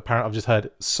comic yet, but apparently I've just heard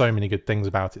so many good things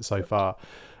about it so far.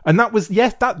 And that was,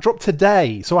 yes, that dropped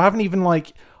today. So I haven't even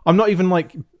like, I'm not even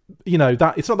like, you know,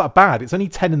 that it's not that bad. It's only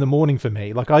 10 in the morning for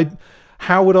me. Like,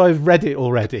 how would I have read it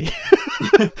already?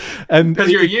 And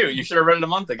because you should have read it a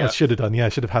month ago. I should have done, yeah. I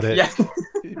should have had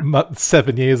it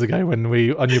 7 years ago when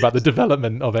I knew about the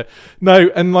development of it. No,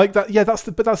 and like that, yeah, that's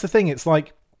the thing. It's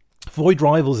like Void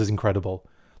Rivals is incredible.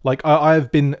 Like, I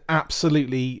have been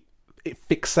absolutely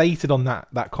fixated on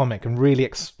that comic and really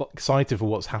excited for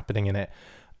what's happening in it.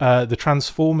 The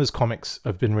Transformers comics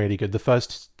have been really good. The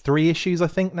first 3 issues, I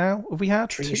think, now have we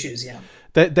had? 3 issues, yeah.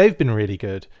 They've been really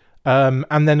good.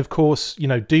 And then, of course, you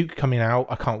know, Duke coming out.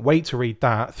 I can't wait to read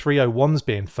that. 301's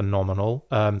being phenomenal.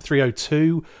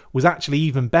 302 was actually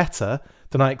even better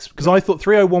than because I thought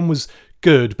 301 was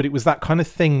good, but it was that kind of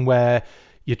thing where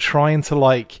you're trying to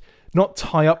like not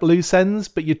tie up loose ends,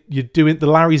 but you're doing, the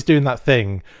Larry's doing that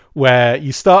thing where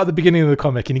you start at the beginning of the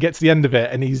comic and you get to the end of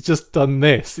it and he's just done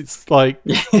this. It's like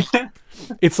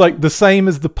it's like the same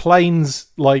as the planes,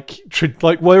 like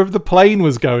wherever the plane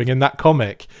was going in that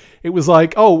comic. It was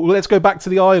like, oh, well, let's go back to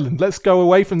the island. Let's go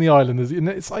away from the island. And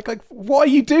it's like what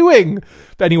are you doing?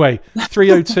 But anyway,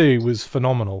 302 was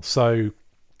phenomenal. So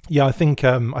yeah, I think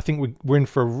we're in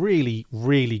for a really,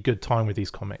 really good time with these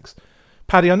comics.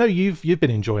 Paddy, I know you've been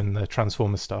enjoying the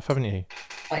Transformers stuff, haven't you?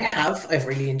 I have. I've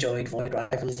really enjoyed Void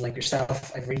Rivals like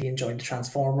yourself. I've really enjoyed the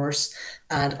Transformers.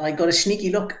 And I got a sneaky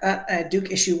look at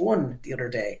Duke issue 1 the other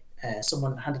day.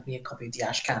 Someone handed me a copy of the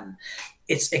Ash Can.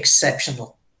 It's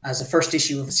exceptional. As a first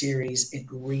issue of a series, it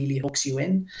really hooks you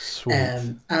in.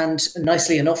 And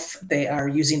nicely enough, they are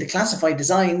using the classified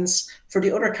designs for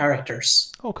the other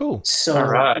characters. Oh, cool. So,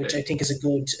 which I think is a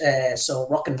good... so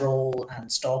Rock and Roll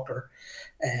and Stalker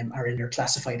are in their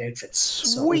classified outfits,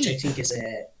 so, which I think is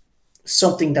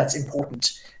something that's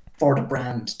important for the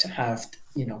brand to have,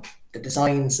 you know, the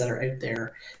designs that are out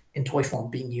there in toy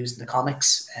form being used in the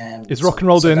comics. Is Rock and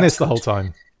Roll doing this the whole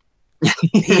time?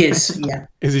 He is, yeah.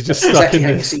 Is he just stuck in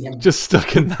this? Just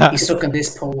stuck in that? He's stuck in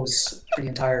this pose for the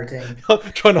entire thing.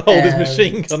 Trying to hold his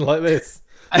machine gun like this.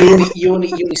 You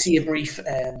only see a brief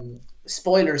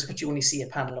spoilers, but you only see a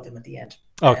panel of him at the end.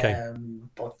 Okay.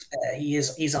 But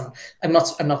he's on. I'm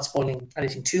not spoiling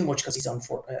anything too much because he's on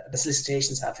for the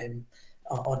solicitations have him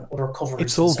on other covers.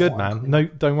 It's all good, man. No,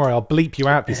 don't worry. I'll bleep you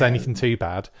out if you say anything too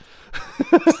bad.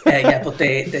 Yeah, but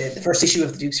the first issue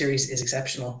of the Duke series is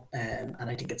exceptional, and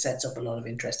I think it sets up a lot of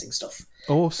interesting stuff.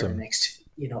 Awesome. For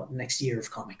the next year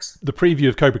of comics. The preview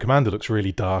of Cobra Commander looks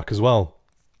really dark as well.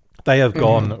 They have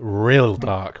gone real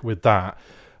dark with that.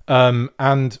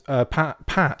 And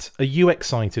Pat, are you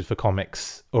excited for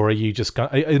comics, or are you just?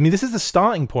 I mean, this is the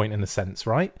starting point in a sense,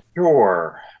 right?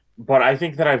 Sure, but I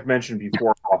think that I've mentioned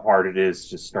before how hard it is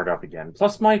to start up again.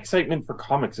 Plus, my excitement for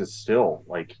comics is still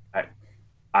like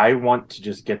I want to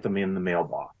just get them in the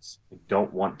mailbox. I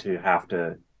don't want to have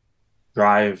to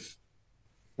drive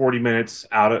 40 minutes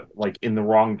out of in the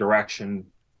wrong direction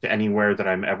to anywhere that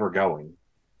I'm ever going.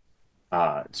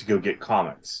 To go get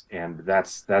comics, and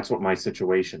that's what my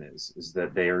situation is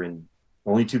that they are in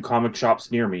only 2 comic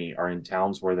shops near me are in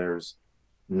towns where there's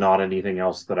not anything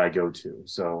else that I go to.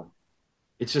 So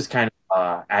it's just kind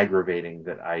of aggravating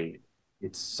that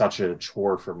it's such a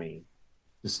chore for me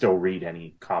to still read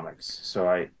any comics. So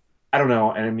I don't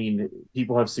know. And I mean,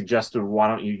 people have suggested, why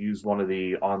don't you use one of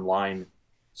the online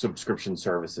subscription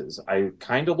services? I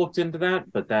kind of looked into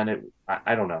that, but then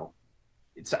I don't know.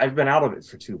 I've been out of it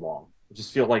for too long. I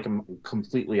just feel like I'm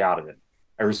completely out of it.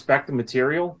 I respect the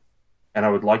material, and I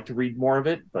would like to read more of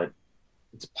it, but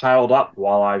it's piled up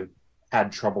while I've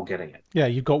had trouble getting it. Yeah,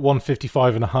 you've got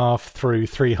 155 and a half through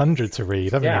 300 to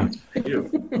read, haven't you? I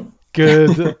do.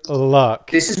 Good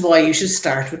luck. This is why you should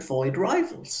start with Void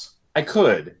Rivals. I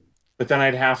could, but then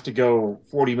I'd have to go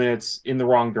 40 minutes in the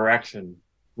wrong direction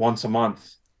once a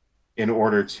month in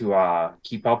order to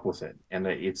keep up with it. And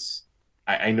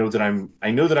I know that I'm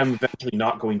eventually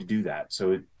not going to do that.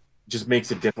 So it just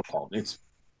makes it difficult.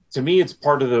 To me, it's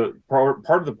part of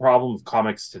the problem of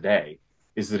comics today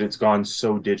is that it's gone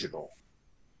so digital.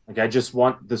 Like, I just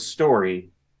want the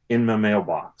story in my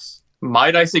mailbox.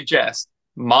 Might I suggest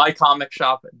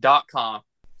mycomicshop.com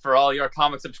for all your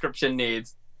comic subscription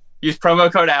needs. Use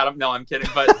promo code Adam. No, I'm kidding.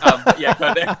 But yeah,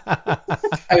 go there.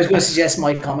 I was going to suggest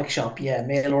My Comic Shop. Yeah,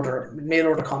 mail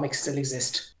order comics still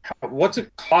exist. What's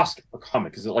it cost per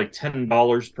comic? Is it like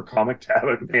 $10 per comic to have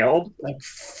it mailed? Like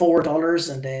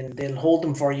 $4, and then they'll hold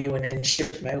them for you and then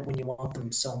ship them out when you want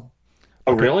them. So.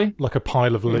 Oh, really? Like a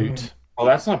pile of loot. Mm-hmm. Oh,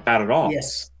 that's not bad at all.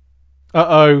 Yes.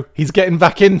 Uh-oh, he's getting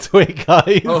back into it,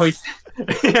 guys. Oh,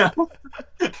 yeah.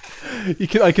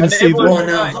 I can see one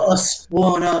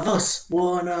of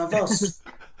us.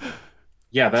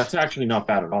 Yeah, that's actually not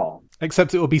bad at all.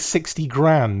 Except it will be 60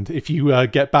 grand if you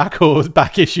get back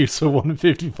issues for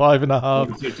 155 and a half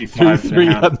 155 through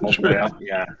and a half, 300.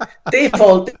 yeah. They've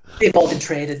all been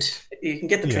traded. You can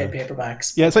get the trade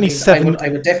paperbacks. Yeah, it's only seven. I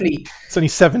would definitely. It's only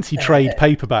 70 trade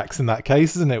paperbacks in that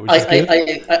case, isn't it? Which is good.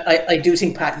 I do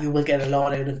think, Pat, you will get a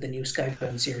lot out of the new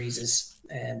Skybound series,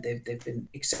 and they've been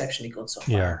exceptionally good so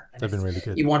far. Yeah, and they've been really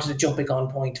good. You wanted a jumping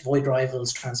on point. Void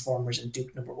Rivals, Transformers, and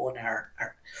Duke #1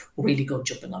 are really good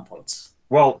jumping on points.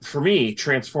 Well, for me,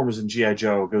 Transformers and G.I.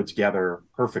 Joe go together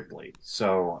perfectly.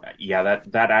 So yeah,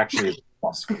 that actually is a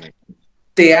plus for me.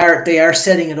 They are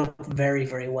setting it up very,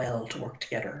 very well to work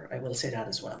together. I will say that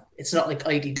as well. It's not like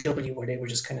IDW where they were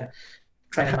just kind of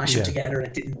trying to mash it together and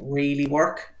it didn't really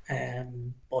work.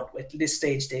 But at this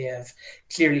stage, they have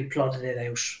clearly plotted it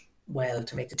out well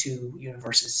to make the two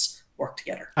universes work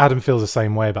together. Adam feels the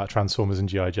same way about Transformers and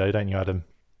G.I. Joe, don't you, Adam?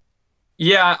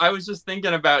 Yeah, I was just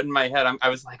thinking about in my head. I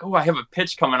was like, oh, I have a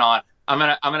pitch coming on. I'm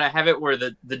gonna have it where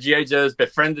the G.I. Joes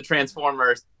befriend the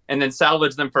Transformers and then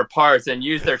salvage them for parts and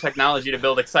use their technology to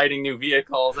build exciting new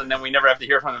vehicles, and then we never have to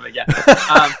hear from them again.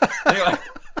 Anyway,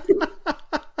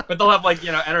 but they'll have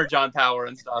Energon power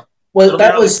and stuff. Well,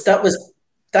 that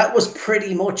was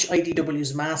pretty much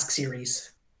IDW's Mask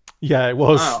series. Yeah, it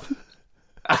was. Oh.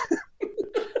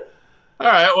 All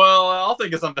right, well, I'll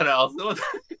think of something else.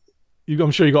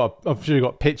 I'm sure you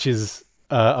got pitches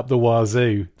up the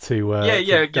wazoo to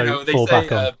they fall say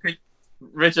back on.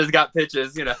 Rich has got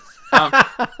pitches,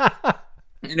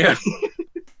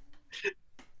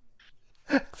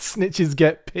 Snitches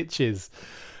get pitches.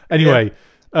 Anyway,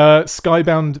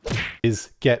 Skybound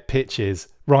is get pitches.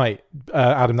 Right,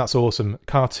 Adam, that's awesome.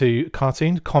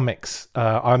 Cartoon comics.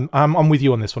 I'm with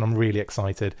you on this one. I'm really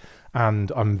excited,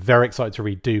 and I'm very excited to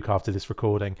read Duke after this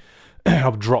recording.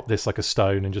 I'll drop this like a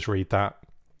stone and just read that.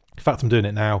 In fact, I'm doing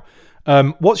it now.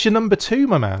 What's your number 2,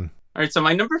 my man? All right, so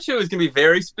my number 2 is going to be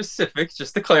very specific,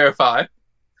 just to clarify.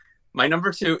 My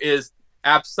number 2 is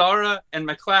Apsara and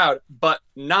McCloud, but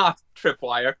not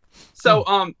Tripwire. So,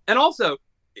 and also,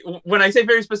 when I say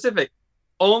very specific,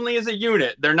 only as a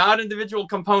unit. They're not individual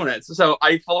components. So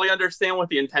I fully understand what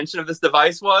the intention of this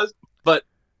device was, but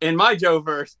in my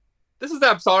Joe-verse, this is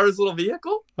Apsara's little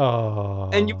vehicle.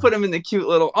 Oh. And you put him in the cute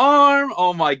little arm.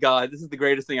 Oh my god, this is the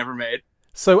greatest thing ever made.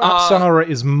 So Apsara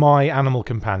is my animal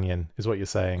companion, is what you're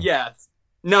saying? Yes.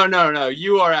 No.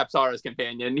 You are Apsara's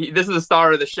companion. This is the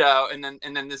star of the show, and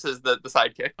then this is the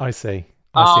sidekick. I see.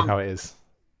 I see how it is.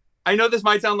 I know this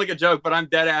might sound like a joke, but I'm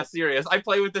dead ass serious. I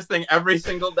play with this thing every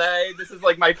single day. This is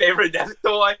like my favorite desk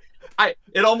toy.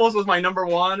 It almost was my number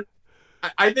 1.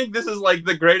 I think this is like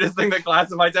the greatest thing that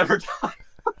Classified's ever done.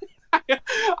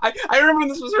 I remember when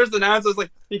this was first announced, I was like,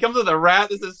 he comes with a rat,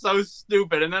 this is so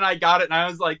stupid. And then I got it and I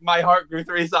was like, my heart grew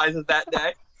 3 sizes that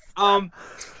day.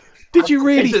 Did you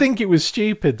really think it was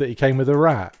stupid that he came with a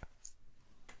rat?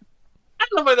 I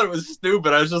don't know if I thought it was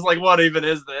stupid. I was just like, what even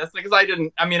is this? Because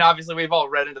obviously we've all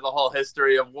read into the whole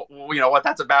history of what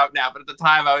that's about now. But at the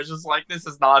time I was just like, this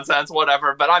is nonsense,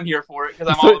 whatever. But I'm here for it because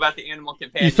I'm all about the animal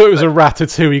companion. You thought it was a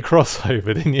Ratatouille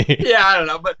crossover, didn't you? Yeah, I don't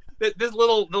know. But the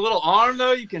little arm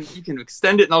though, you can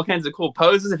extend it in all kinds of cool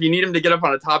poses. If you need him to get up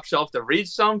on a top shelf to reach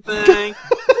something,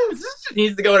 it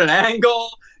needs to go at an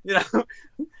angle.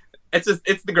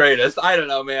 It's the greatest. I don't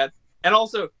know, man. And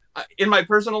also, in my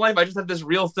personal life, I just have this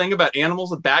real thing about animals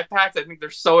with backpacks. I think they're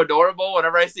so adorable.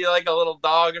 Whenever I see like a little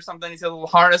dog or something, he's got a little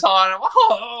harness on. I'm like,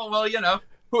 oh, well,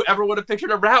 whoever would have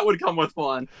pictured a rat would come with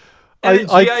one.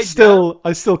 I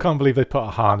still can't believe they put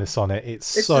a harness on it. It's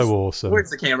so just, awesome. Where's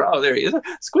the camera? Oh, there he is.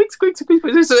 Squeak, squeak, squeak,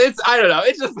 squeak. So it's, I don't know.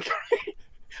 It's just great.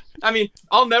 I mean,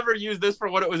 I'll never use this for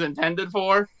what it was intended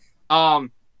for.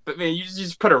 But man, you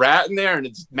just put a rat in there and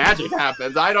it's magic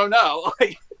happens. I don't know.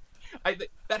 Like,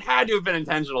 that had to have been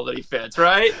intentional that he fits,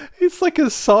 right? It's like a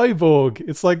cyborg.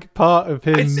 It's like part of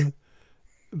him.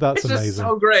 That's amazing. Just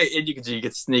so great. And you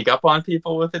could sneak up on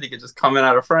people with it. You could just come in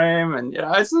out of frame, and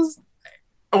it's just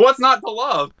what's not to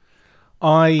love.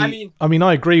 I mean,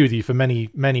 I agree with you for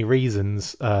many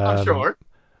reasons. I'm sure.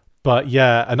 But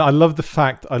yeah, and I love the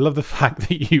fact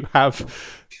that you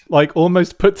have like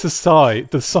almost put to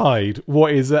the side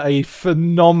what is a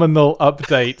phenomenal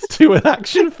update to an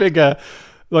action figure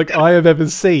like I have ever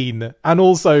seen, and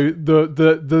also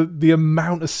the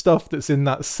amount of stuff that's in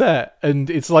that set. And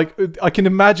it's like I can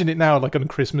imagine it now, like on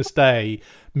Christmas Day,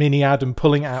 Mini Adam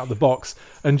pulling it out of the box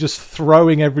and just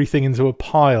throwing everything into a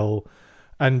pile,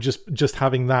 and just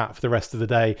having that for the rest of the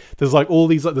day. There's like all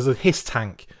these, like there's a hiss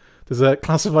tank. There's a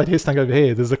classified hiss tank over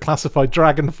here. There's a classified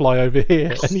dragonfly over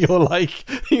here, and you're like,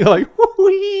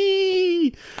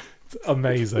 whee! It's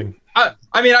amazing.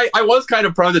 I mean, I was kind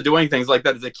of prone to doing things like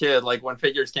that as a kid. Like when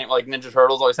figures came, like Ninja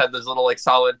Turtles always had those little like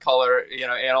solid color,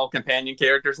 animal companion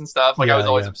characters and stuff. Like I was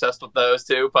always obsessed with those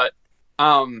too. But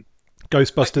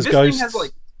Ghostbusters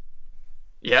Ghosts.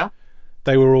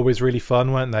 They were always really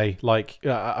fun, weren't they? Like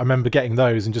I remember getting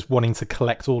those and just wanting to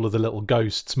collect all of the little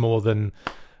ghosts more than.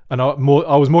 And I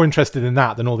was more interested in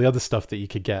that than all the other stuff that you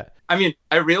could get. I mean,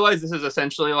 I realize this is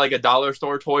essentially like a dollar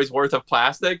store toy's worth of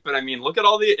plastic, but I mean, look at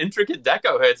all the intricate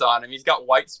deco hits on him. He's got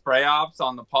white spray ops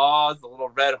on the paws, the little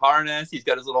red harness. He's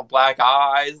got his little black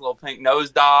eyes, little pink nose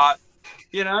dot.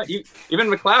 Even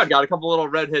McLeod got a couple little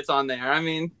red hits on there. I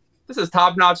mean, this is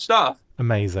top-notch stuff.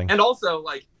 Amazing. And also,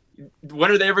 like, when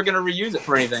are they ever going to reuse it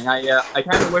for anything? I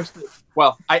kind of wish that.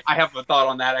 Well, I have a thought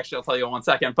on that. Actually, I'll tell you in 1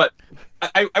 second. But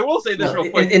I will say this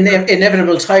real quick.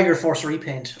 Inevitable Tiger Force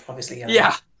repaint, obviously.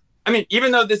 Yeah. I mean,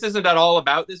 even though this isn't at all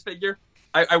about this figure,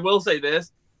 I will say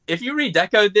this. If you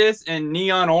redecoed this in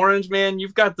neon orange, man,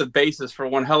 you've got the basis for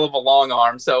one hell of a long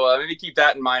arm. So maybe keep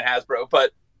that in mind, Hasbro.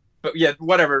 But yeah,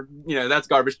 whatever. That's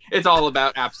garbage. It's all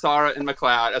about Apsara and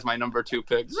McLeod as my number 2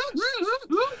 picks.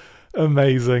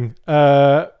 Amazing.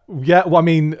 Well, I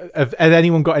mean, had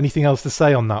anyone got anything else to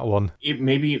say on that one?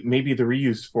 Maybe the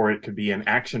reuse for it could be an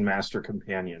Action Master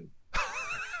companion.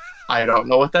 I don't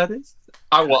know what that is.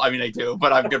 Well, I mean, I do,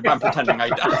 but I'm pretending I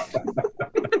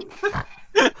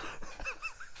don't.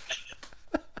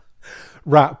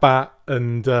 Rat Bat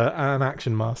and an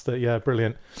Action Master. Yeah,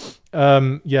 brilliant.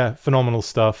 Phenomenal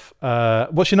stuff.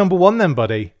 What's your number 1 then,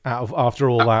 buddy? After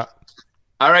all that.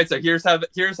 All right, so here's how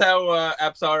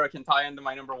Apsara can tie into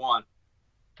my number 1.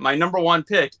 My number 1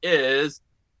 pick is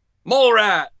Mole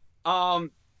Rat.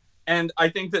 And I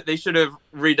think that they should have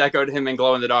redecorated him in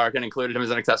glow in the dark and included him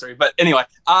as an accessory. But anyway,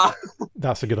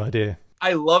 that's a good idea.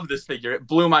 I love this figure. It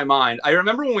blew my mind. I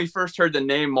remember when we first heard the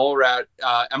name Mole Rat,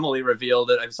 Emily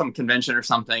revealed it at some convention or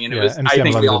something, and it was. I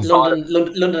think we all thought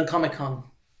London Comic Con.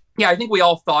 Yeah, I think we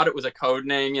all thought it was a code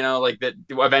name, like that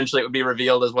eventually it would be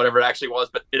revealed as whatever it actually was,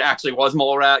 but it actually was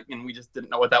Mole Rat, and we just didn't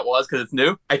know what that was because it's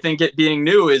new. I think it being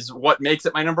new is what makes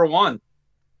it my number 1.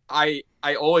 I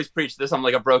always preach this. I'm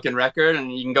like a broken record,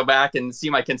 and you can go back and see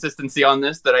my consistency on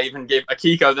this, that I even gave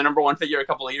Akiko the number 1 figure a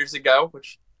couple of years ago,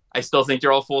 which I still think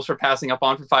you're all fools for passing up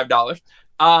on for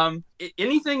 $5.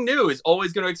 Anything new is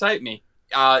always going to excite me.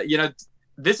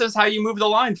 This is how you move the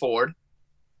line forward.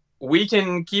 We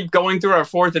can keep going through our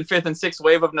 4th and 5th and 6th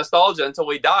wave of nostalgia until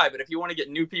we die. But if you want to get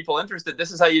new people interested,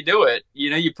 this is how you do it.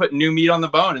 You put new meat on the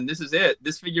bone, and this is it.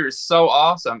 This figure is so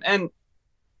awesome. And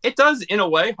it does, in a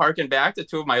way, harken back to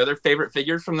 2 of my other favorite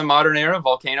figures from the modern era,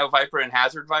 Volcano Viper and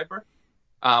Hazard Viper,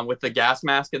 with the gas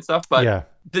mask and stuff. But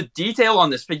the detail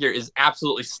on this figure is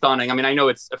absolutely stunning. I mean, I know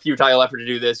it's a futile effort to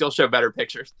do this. You'll show better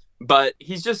pictures. But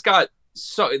he's just got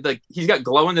he's got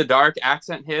glow in the dark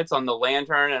accent hits on the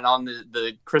lantern and on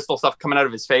the crystal stuff coming out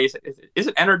of his face. Is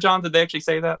it Energon? Did they actually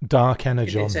say that? Dark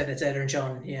Energon. It's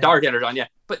Energon. Yeah. Dark Energon. Yeah.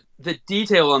 But the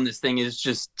detail on this thing is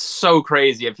just so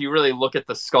crazy. If you really look at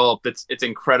the sculpt, it's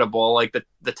incredible. Like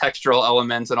the textural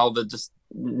elements and all the just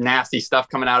nasty stuff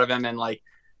coming out of him, and like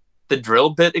the drill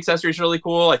bit accessory is really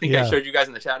cool. I think I showed you guys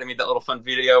in the chat. I made that little fun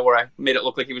video where I made it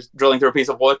look like he was drilling through a piece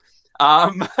of wood.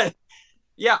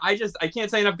 Yeah, I can't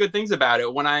say enough good things about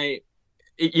it. When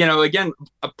again,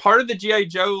 a part of the G.I.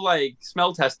 Joe like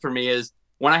smell test for me is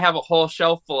when I have a whole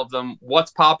shelf full of them, what's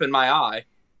popping my eye?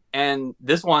 And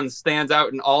this one stands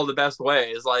out in all the best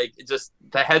ways. Like, just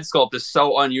the head sculpt is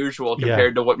so unusual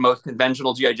compared to what most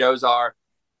conventional G.I. Joes are.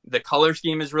 The color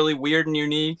scheme is really weird and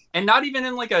unique, and not even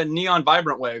in like a neon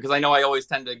vibrant way, because I know I always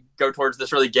tend to go towards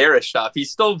this really garish stuff.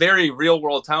 He's still very real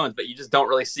world tones, but you just don't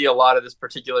really see a lot of this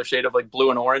particular shade of like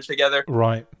blue and orange together.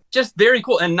 Right. Just very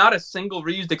cool, and not a single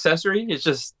reused accessory. It's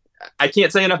just, I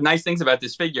can't say enough nice things about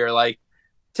this figure. Like,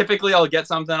 typically I'll get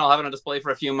something, I'll have it on display for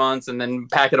a few months, and then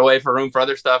pack it away for room for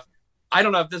other stuff. I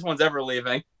don't know if this one's ever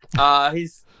leaving.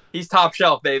 He's top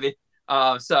shelf, baby.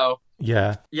 So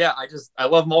yeah, I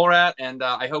love Mole Rat, and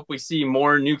I hope we see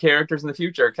more new characters in the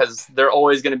future, because they're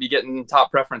always going to be getting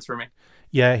top preference for me.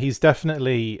 Yeah, he's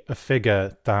definitely a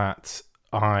figure that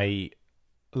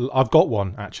I've got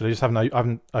one actually. I just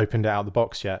haven't opened it out of the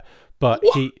box yet. But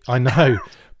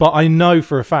I know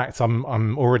for a fact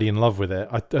I'm already in love with it.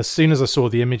 As soon as I saw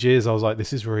the images, I was like,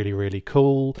 this is really, really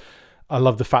cool. I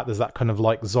love the fact there's that kind of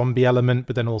like zombie element,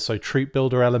 but then also troop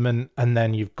builder element, and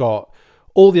then you've got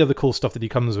all the other cool stuff that he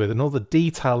comes with, and all the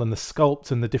detail and the sculpt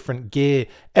and the different gear.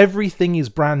 Everything is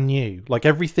brand new. Like,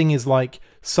 everything is like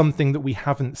something that we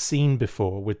haven't seen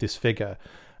before with this figure.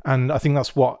 And I think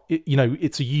that's what,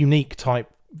 it's a unique type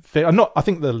figure. I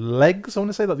think the legs, I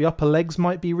want to say that the upper legs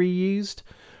might be reused.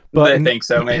 But I think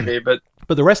so, maybe. But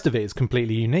the rest of it is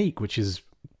completely unique, which is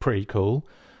pretty cool.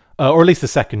 Or at least the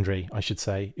secondary, I should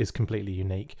say, is completely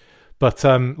unique. But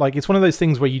like, it's one of those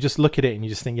things where you just look at it and you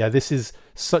just think, yeah, this is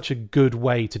such a good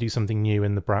way to do something new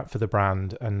for the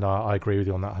brand, and I agree with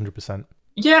you on that 100%.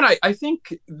 Yeah, and I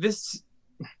think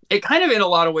it kind of in a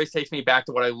lot of ways takes me back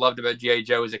to what I loved about G.I.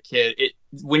 Joe as a kid.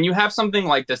 When you have something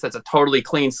like this that's a totally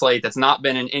clean slate, that's not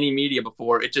been in any media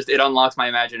before, it unlocks my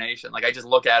imagination. Like, I just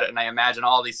look at it and I imagine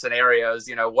all these scenarios.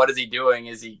 What is he doing?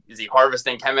 Is he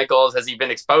harvesting chemicals? Has he been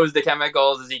exposed to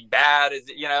chemicals? Is he bad?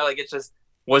 It's just,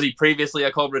 was he previously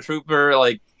a Cobra Trooper?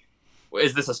 Like,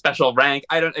 is this a special rank?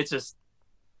 It's just,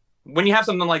 when you have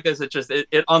something like this,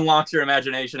 it unlocks your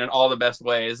imagination in all the best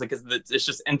ways, because it's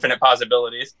just infinite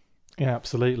possibilities. Yeah,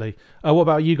 absolutely. What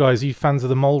about you guys? Are you fans of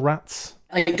the Mole Rats?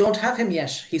 I don't have him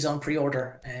yet. He's on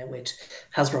pre-order with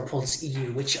Hasbro Pulse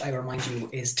EU, which I remind you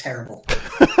is terrible.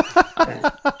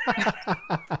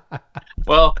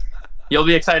 Well, you'll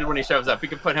be excited when he shows up. We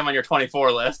can put him on your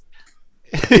 24 list.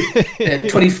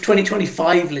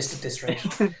 2025 list at this rate.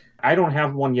 I don't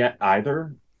have one yet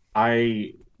either.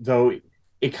 Though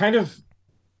it kind of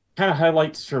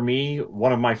highlights for me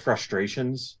one of my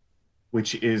frustrations,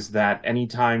 which is that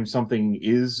anytime something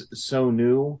is so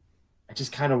new, I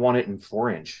just kind of want it in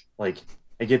 4-inch. Like,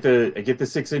 I get the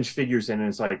 6-inch figures in, and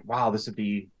it's like, wow, this would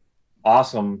be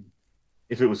awesome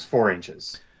if it was 4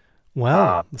 inches.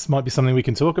 Well, this might be something we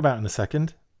can talk about in a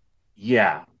second.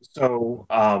 Yeah. So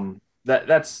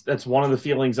that's one of the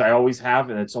feelings I always have,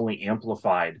 and it's only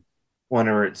amplified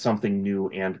whenever it's something new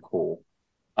and cool.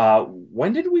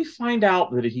 When did we find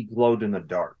out that he glowed in the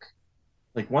dark?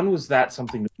 Like, when was that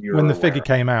something that you were when the aware figure of?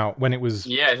 came out, when it was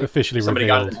officially somebody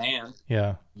revealed. got it in hand.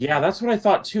 Yeah, that's what I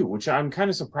thought too. Which I'm kind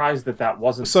of surprised that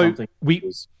wasn't so something that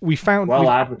was we found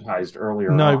advertised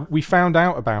earlier. No, we found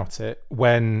out about it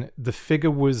when the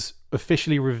figure was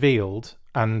officially revealed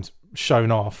and shown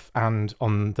off, and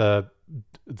on the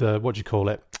what do you call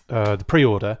it, the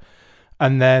pre-order.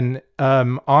 And then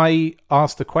I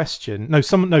asked the question. I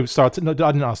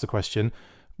didn't ask the question.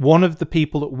 One of the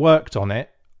people that worked on it,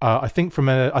 I think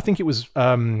it was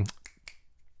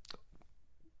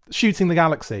Shooting the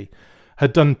Galaxy,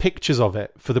 had done pictures of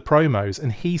it for the promos,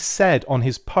 and he said on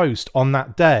his post on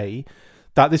that day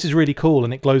that this is really cool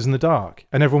and it glows in the dark,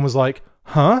 and everyone was like,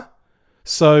 huh?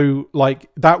 So, like,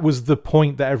 that was the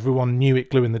point that everyone knew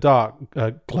it glowed in the dark.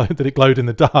 That it glowed in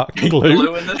the dark.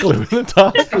 Glue in the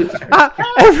dark.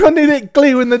 Everyone knew that it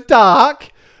glowed in the dark.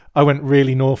 I went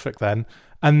really Norfolk then,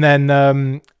 and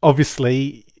then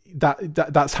obviously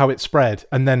that's how it spread.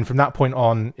 And then from that point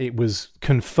on, it was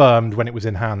confirmed when it was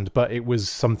in hand. But it was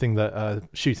something that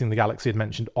Shooting the Galaxy had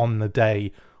mentioned on the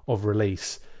day of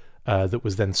release. That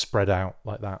was then spread out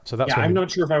like that. So that's I'm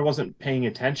not sure if I wasn't paying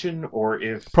attention or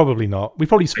if probably not. We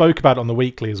probably spoke about it on the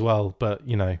weekly as well, but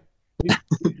we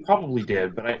probably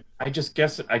did. But I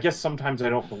guess sometimes I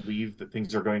don't believe that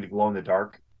things are going to glow in the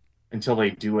dark until they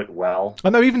do it well. I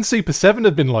know even Super 7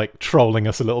 have been like trolling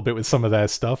us a little bit with some of their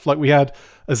stuff. Like, we had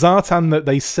a Zartan that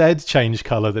they said changed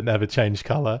color that never changed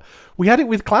color. We had it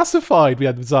with Classified. We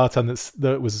had Zartan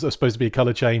that was supposed to be a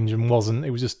color change and wasn't.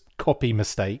 It was just copy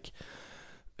mistake.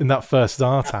 In that first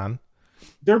Zartan.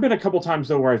 There have been a couple times,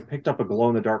 though, where I've picked up a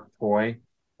glow-in-the-dark toy.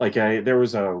 Like, there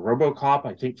was a RoboCop,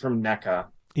 I think, from NECA.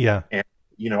 Yeah. And,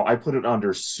 I put it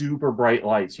under super bright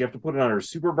lights. You have to put it under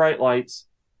super bright lights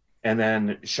and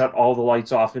then shut all the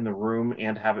lights off in the room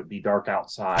and have it be dark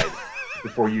outside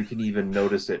before you can even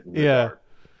notice it in the dark.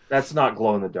 That's not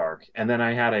glow-in-the-dark. And then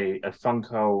I had a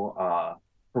Funko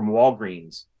from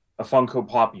Walgreens, a Funko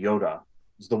Pop Yoda.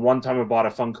 It's the one time I bought a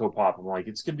Funko Pop. I'm like,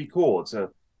 it's gonna be cool. It's a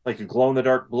glow in the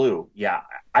dark blue. Yeah,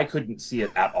 I couldn't see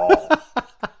it at all.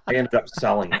 I ended up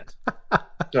selling it.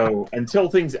 So until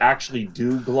things actually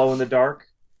do glow in the dark,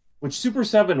 which Super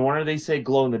 7, whenever they say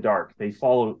glow in the dark, they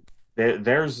follow.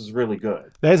 Theirs is really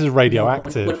good. Theirs is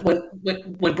radioactive.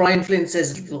 When Brian Flynn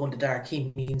says it'll glow in the dark,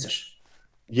 he means it.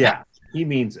 Yeah, he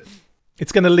means it.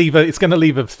 It's going to leave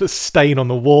a stain on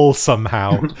the wall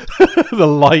somehow. The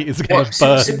light is going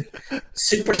to burn.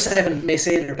 Super 7 may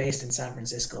say they're based in San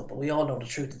Francisco, but we all know the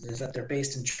truth is that they're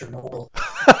based in Chernobyl.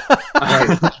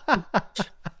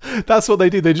 That's what they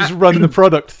do. They just run the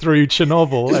product through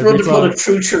Chernobyl. Just run the product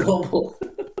through Chernobyl.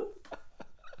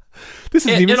 This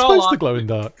isn't even supposed to glow in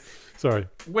dark. Sorry.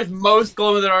 With most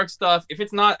glow in the dark stuff, if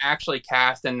it's not actually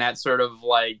cast in that sort of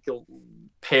like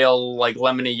pale, like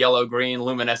lemony yellow green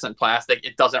luminescent plastic,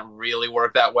 it doesn't really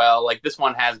work that well. Like this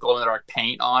one has glow in the dark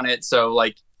paint on it, so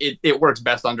like it works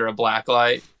best under a black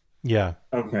light. Yeah.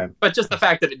 Okay. But just the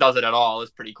fact that it does it at all is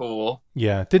pretty cool.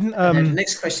 Yeah. Didn't And then the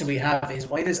next question we have is,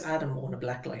 why does Adam own a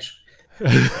black light?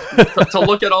 to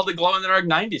look at all the glow in the dark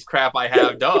 90s crap I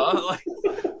have, duh. Like,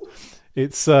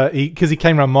 it's because he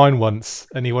came around mine once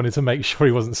and he wanted to make sure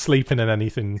he wasn't sleeping in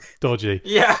anything dodgy.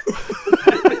 yeah.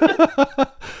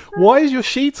 Why is your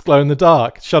sheets glow in the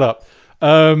dark? Shut up.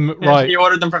 Right. He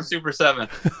ordered them from Super 7.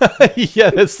 Yeah,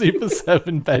 they're Super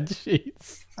 7 bed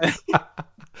sheets.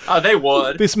 Oh, they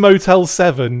would. This Motel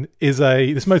 6 is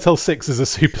a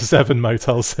Super 7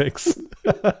 Motel 6.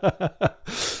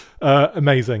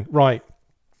 Amazing. Right.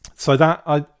 So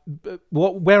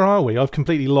where are we? I've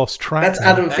completely lost track. That's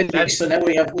Adam finished. So now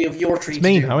we have your treat. It's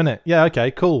me now, isn't it? Yeah. Okay.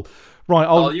 Cool. Right.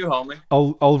 All you, homie.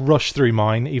 I'll rush through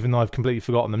mine, even though I've completely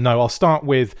forgotten them. No, I'll start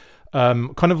with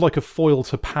kind of like a foil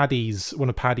to one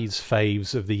of Paddy's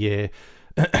faves of the year,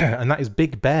 and that is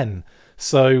Big Ben.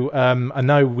 So I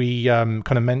know we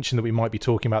kind of mentioned that we might be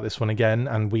talking about this one again,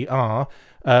 and we are.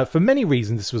 For many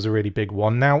reasons, this was a really big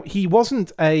one. Now, he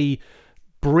wasn't a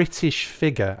British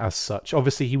figure as such.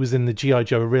 Obviously, he was in the G.I.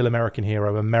 Joe, A Real American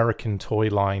Hero, American toy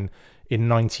line in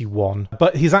 91.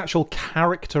 But his actual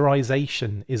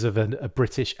characterization is of a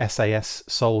British SAS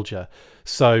soldier.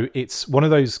 So it's one of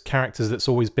those characters that's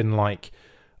always been like,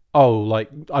 I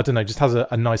don't know, just has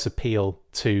a nice appeal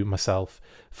to myself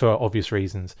for obvious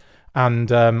reasons.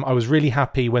 And I was really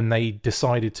happy when they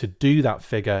decided to do that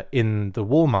figure in the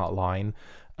Walmart line.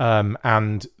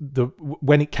 And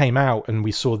when it came out and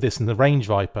we saw this in the Range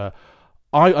Viper,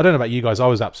 I don't know about you guys, I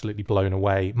was absolutely blown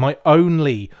away. My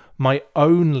only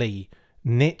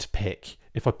nitpick,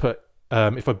 if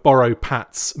I borrow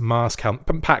Pat's mask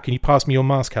helmet. Pat, can you pass me your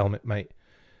mask helmet, mate?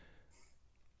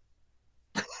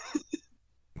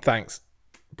 Thanks.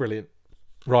 Brilliant.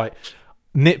 Right.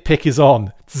 Nitpick is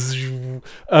on.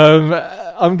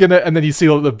 I'm gonna, and then you see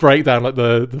all the breakdown, like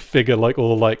the figure, like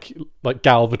all like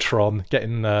Galvatron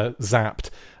getting zapped.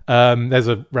 There's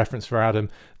a reference for Adam.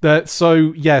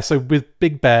 So with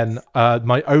Big Ben,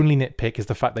 my only nitpick is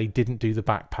the fact they didn't do the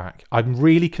backpack. I'm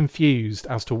really confused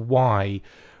as to why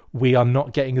we are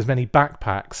not getting as many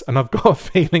backpacks, and I've got a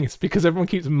feeling it's because everyone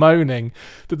keeps moaning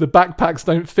that the backpacks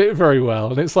don't fit very well,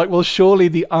 and it's like, well, surely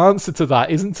the answer to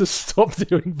that isn't to stop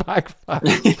doing backpacks.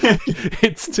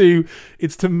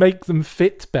 it's to make them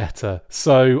fit better.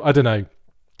 So I don't know,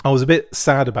 I was a bit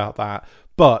sad about that,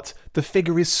 but the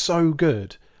figure is so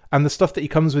good, and the stuff that he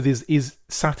comes with is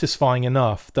satisfying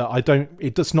enough that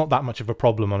it's not that much of a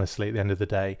problem, honestly, at the end of the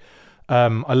day.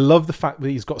 I love the fact that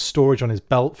he's got storage on his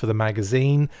belt for the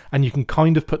magazine, and you can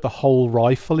kind of put the whole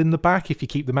rifle in the back if you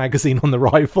keep the magazine on the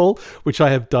rifle, which I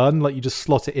have done. Like, you just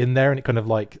slot it in there, and it kind of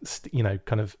like,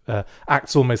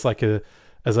 acts almost like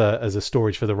as a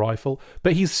storage for the rifle.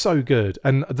 But he's so good,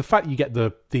 and the fact you get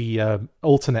the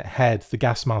alternate head, the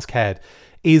gas mask head,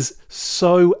 is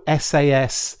so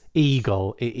SAS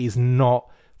Eagle. It is not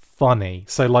funny.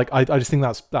 So like, I just think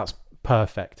that's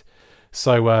perfect.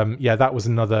 So that was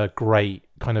another great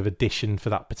kind of addition for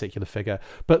that particular figure.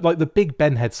 But like, the Big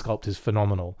Ben head sculpt is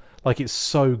phenomenal. Like, it's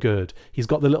so good. He's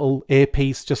got the little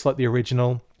earpiece just like the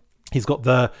original. He's got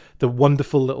the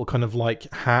wonderful little kind of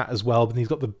like hat as well, but he's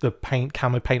got the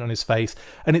camo paint on his face,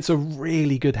 and it's a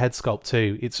really good head sculpt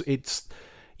too. It's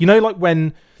like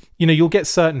when you'll get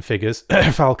certain figures,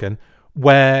 Falcon,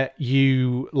 where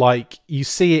you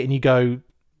see it and you go,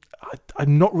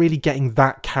 I'm not really getting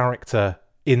that character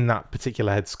in that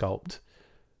particular head sculpt.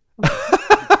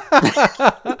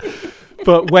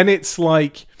 But when it's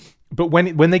like,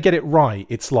 when they get it right,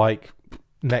 it's like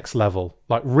next level.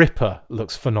 Like, Ripper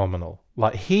looks phenomenal.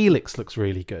 Like, Helix looks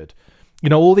really good.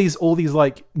 All these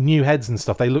like new heads and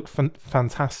stuff, they look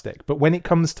fantastic. But when it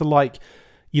comes to like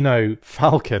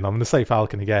Falcon, I'm going to say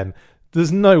Falcon again.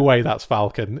 There's no way that's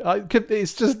Falcon.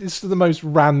 It's the most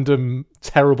random,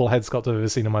 terrible head sculpt I've ever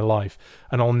seen in my life,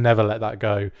 and I'll never let that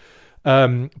go.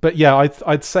 But yeah,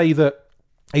 I'd say that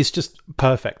it's just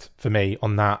perfect for me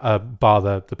on that, bar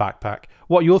the backpack.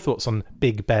 What are your thoughts on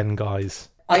Big Ben, guys?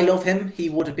 I love him. He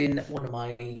would have been one of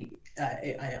my...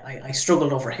 I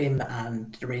struggled over him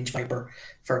and the Range Viper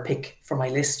for a pick for my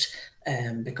list,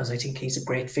 because I think he's a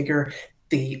great figure.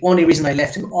 The only reason I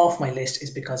left him off my list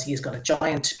is because he's got a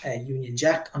giant Union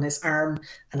Jack on his arm,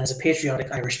 and as a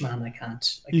patriotic Irishman, I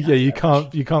can't. You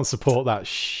can't support that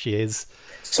shiz.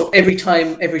 So every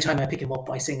time I pick him up,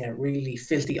 I sing a really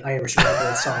filthy Irish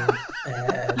rebel song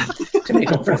to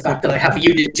make up for the fact that I have a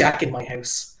Union Jack in my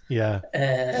house. Yeah.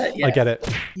 Yeah. I get it.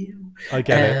 I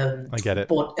get it.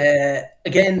 But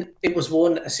again, it was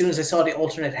one, as soon as I saw the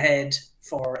alternate head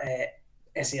for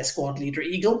SAS Squad Leader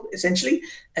Eagle, essentially,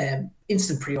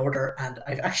 instant pre-order, and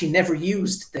I've actually never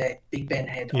used the Big Ben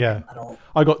head on him at all.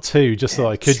 I got two just so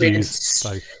I could use.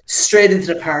 Straight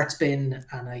into the parts bin,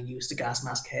 and I used the gas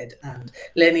mask head. And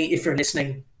Lenny, if you're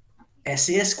listening,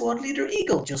 SAS Squad Leader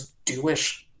Eagle, just do it.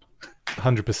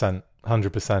 100%.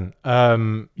 100%.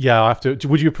 Yeah, I have to.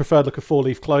 Would you prefer like a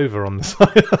 4-leaf clover on the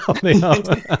side?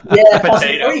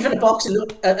 Yeah, or even a box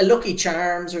of Lucky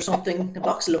Charms or something. A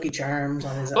box of Lucky Charms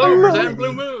on his. And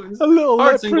blue moons. A little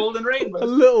hearts and golden rainbows. A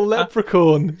little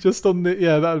leprechaun just on the.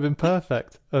 Yeah, that would have been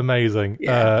perfect. Amazing.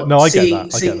 Yeah, no, I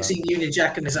get that. Seeing Union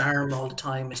Jack in his arm all the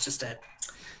time, it's just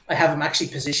I have him actually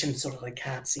positioned so that I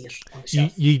can't see it on the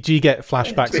shelf. Do you get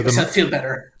flashbacks of I feel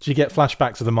better. Do you get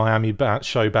flashbacks of the Miami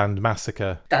show band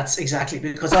massacre? That's exactly,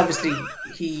 because obviously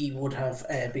he would have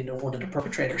been one of the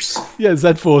perpetrators. Yeah,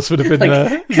 Z-Force would have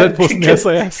been Z-Force in the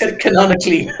SAS.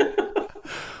 Canonically.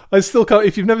 I still can't.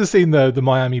 If you've never seen the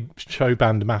Miami show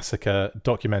band massacre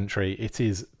documentary, it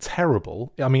is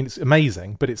terrible. I mean, it's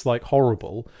amazing, but it's like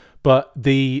horrible. But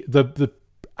the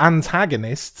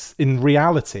antagonists in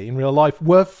real life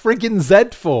were friggin'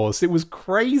 Z-Force. It was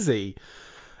crazy.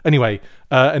 Anyway,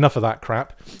 enough of that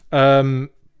crap.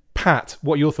 Pat,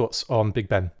 what are your thoughts on Big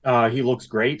Ben? He looks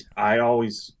great. I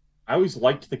always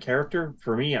liked the character.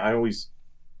 For me, I always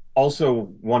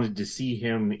also wanted to see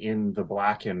him in the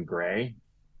black and gray.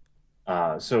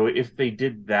 So if they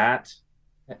did that,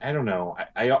 I don't know.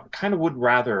 I kind of would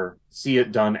rather see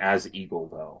it done as Eagle,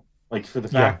 though. Like, for the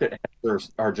fact that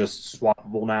heads are just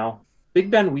swappable now. Big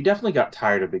Ben, we definitely got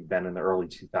tired of Big Ben in the early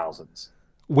 2000s.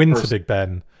 Winter Big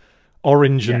Ben.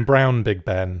 Orange and brown Big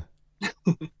Ben.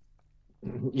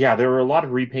 Yeah, there were a lot of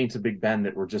repaints of Big Ben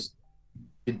that were just...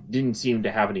 It didn't seem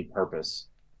to have any purpose.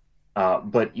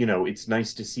 But, it's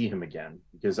nice to see him again,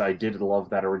 because I did love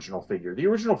that original figure. The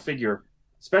original figure,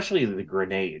 especially the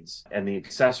grenades and the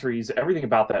accessories, everything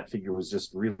about that figure was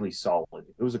just really solid.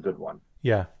 It was a good one.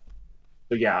 Yeah.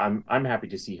 So yeah, I'm happy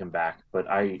to see him back, but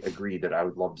I agree that I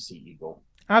would love to see Eagle.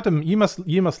 Adam, you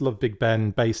must love Big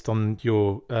Ben based on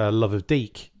your love of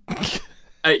Deke.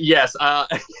 Yes,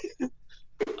 I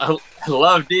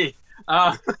love Deke.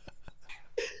 Yeah,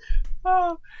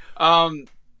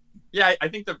 I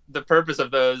think the purpose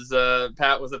of those,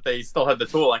 Pat, was that they still had the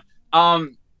tooling.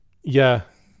 Yeah,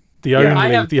 the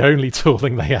only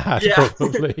tooling they had,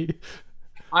 probably.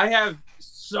 I have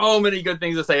so many good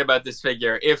things to say about this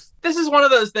figure. If this is one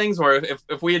of those things where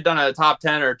if we had done a top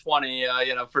 10 or 20,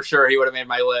 for sure he would have made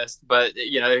my list. But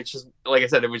it's just, like I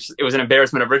said, it was an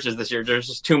embarrassment of riches this year. There's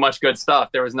just too much good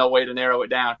stuff. There was no way to narrow it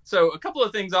down. So a couple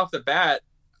of things off the bat.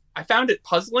 I found it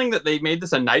puzzling that they made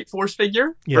this a Night Force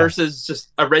figure versus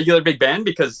just a regular Big Ben,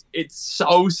 because it's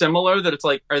so similar that it's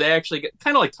like, are they actually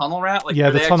kind of like Tunnel Rat? Like,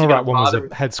 the Tunnel Rat one was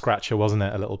a head scratcher, wasn't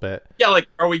it? A little bit. Yeah, like,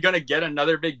 are we going to get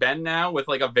another Big Ben now with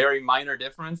like a very minor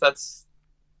difference?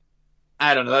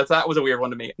 I don't know. That was a weird one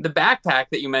to me. The backpack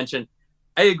that you mentioned,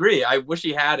 I agree. I wish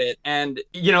he had it. And,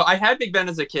 I had Big Ben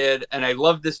as a kid and I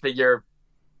loved this figure.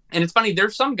 And it's funny,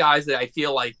 there's some guys that I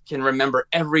feel like can remember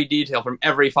every detail from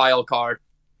every file card.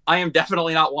 I am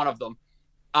definitely not one of them.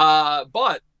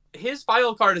 But his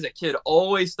file card as a kid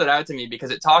always stood out to me because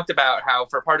it talked about how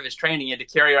for part of his training, he had to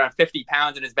carry around 50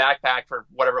 pounds in his backpack for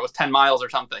whatever it was, 10 miles or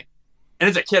something. And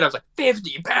as a kid, I was like,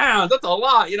 50 pounds, that's a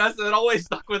lot. So it always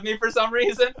stuck with me for some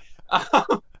reason.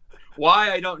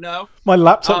 Why, I don't know. My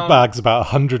laptop bag's about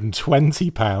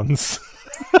 120 pounds.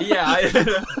 Yeah.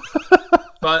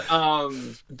 But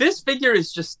this figure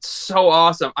is just so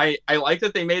awesome. I like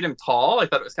that they made him tall. I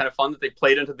thought it was kind of fun that they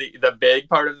played into the big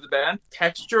part of the band.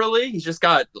 Texturally, he's just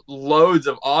got loads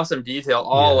of awesome detail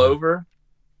all over.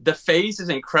 The face is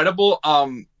incredible.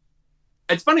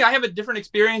 It's funny, I have a different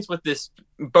experience with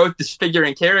both this figure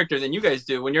and character than you guys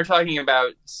do. When you're talking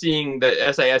about seeing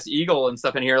the SAS Eagle and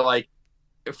stuff in here, like,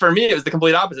 for me, it was the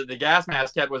complete opposite. The gas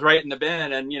mask head was right in the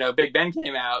bin, and Big Ben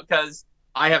came out because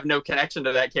I have no connection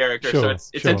to that character. Sure, so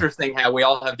it's sure. interesting how we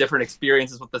all have different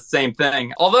experiences with the same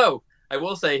thing. Although I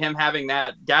will say him having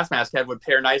that gas mask head would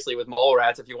pair nicely with mole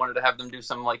rats if you wanted to have them do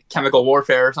some like chemical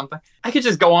warfare or something. I could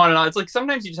just go on and on. It's like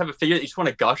sometimes you just have a figure that you just want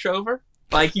to gush over.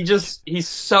 Like he's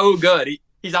so good.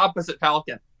 He's opposite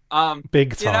Falcon.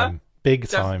 Big time. Big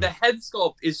time. The head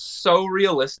sculpt is so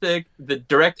realistic. The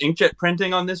direct inkjet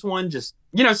printing on this one just,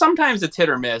 sometimes it's hit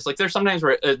or miss. Like there's sometimes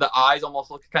where the eyes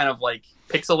almost look kind of like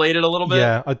pixelated a little bit.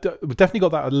 Yeah, we definitely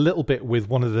got that a little bit with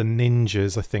one of the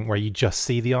ninjas, I think, where you just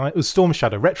see the eye. It was Storm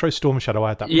Shadow, Retro Storm Shadow. I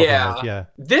had that problem with. Yeah.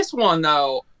 This one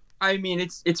though, I mean,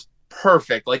 it's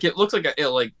perfect. Like it looks like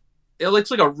it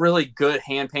looks like a really good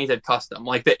hand-painted custom.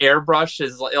 Like the airbrush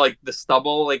is like the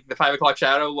stubble, like the 5 o'clock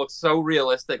shadow looks so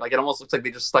realistic. Like it almost looks like they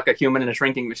just stuck a human in a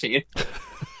shrinking machine.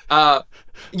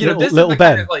 This little is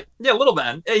Ben. Kind of Little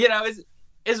Ben.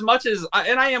 As much as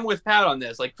I am with Pat on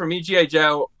this. Like for me, G.I.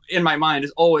 Joe in my mind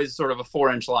is always sort of a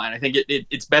 4-inch line. I think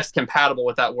it's best compatible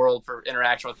with that world for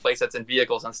interaction with playsets and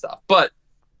vehicles and stuff. But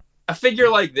a figure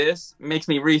like this makes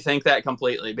me rethink that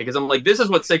completely, because I'm like, this is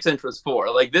what 6-inch was for.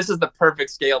 Like, this is the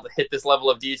perfect scale to hit this level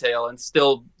of detail and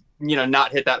still,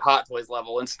 not hit that Hot Toys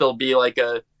level and still be like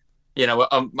a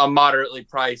moderately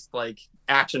priced like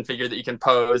action figure that you can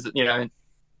pose.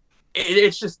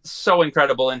 It's just so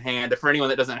incredible in hand. For anyone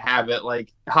that doesn't have it,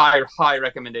 like high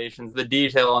recommendations. The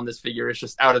detail on this figure is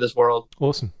just out of this world.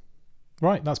 Awesome.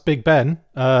 Right, that's Big Ben.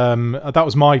 That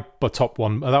was my top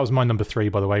one. That was my number 3,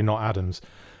 by the way, not Adam's.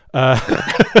 I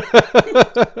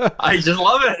just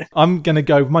love it. I'm going to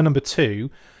go with my number 2,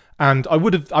 and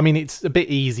it's a bit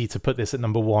easy to put this at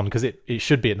number 1 because it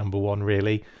should be at number 1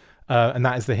 really, and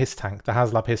that is the HISS tank, the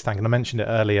HasLab HISS tank, and I mentioned it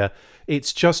earlier.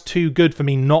 It's just too good for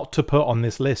me not to put on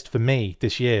this list for me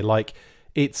this year. Like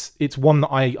it's one that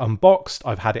I unboxed,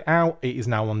 I've had it out, it is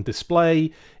now on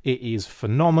display, it is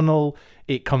phenomenal.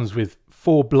 It comes with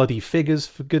 4 bloody figures,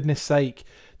 for goodness sake.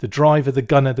 The driver, the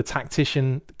gunner, the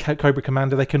tactician, Cobra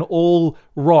Commander, they can all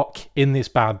rock in this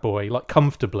bad boy, like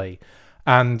comfortably.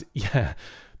 And yeah,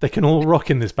 they can all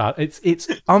rock in this bad. It's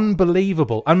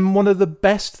unbelievable. And one of the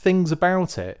best things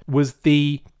about it was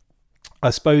the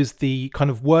kind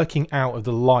of working out of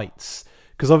the lights.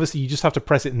 Because obviously you just have to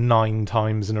press it 9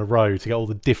 times in a row to get all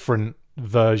the different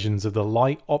versions of the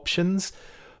light options.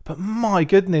 But my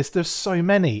goodness, there's so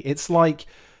many. It's like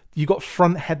you got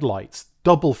front headlights,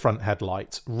 double front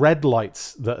headlights, red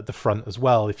lights at the front as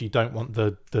well if you don't want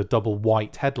the double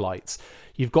white headlights.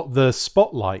 You've got the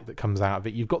spotlight that comes out of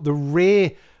it. You've got the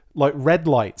rear like red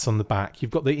lights on the back.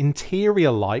 You've got the interior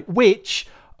light, which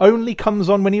only comes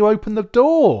on when you open the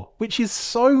door, which is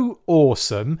so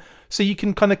awesome. So you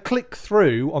can kind of click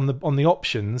through on the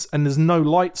options and there's no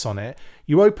lights on it.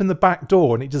 You open the back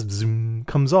door and it just zoom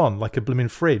comes on like a blooming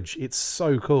fridge. It's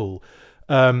so cool.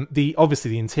 Obviously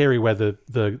the interior where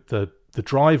the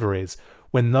driver is,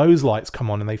 when those lights come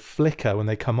on and they flicker when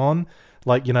they come on,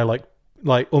 like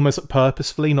almost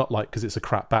purposefully, not like because it's a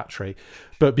crap battery,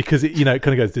 but because it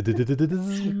kind of goes.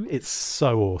 It's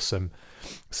so awesome.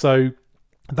 So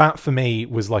that for me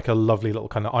was like a lovely little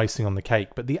kind of icing on the cake.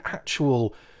 But the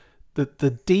actual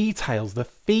the details, the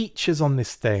features on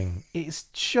this thing, it's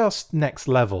just next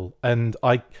level. And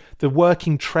the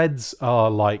working treads are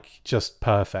like just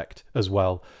perfect as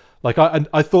well. Like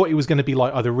I thought it was going to be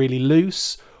like either really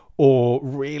loose or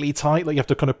really tight, like you have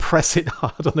to kind of press it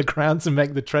hard on the ground to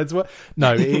make the treads work.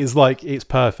 No, it is like, it's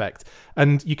perfect.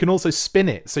 And you can also spin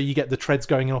it so you get the treads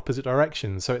going in opposite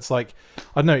directions. So it's like,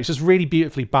 I don't know, it's just really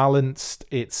beautifully balanced.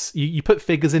 It's you put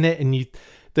figures in it and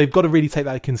they've got to really take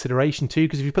that into consideration too,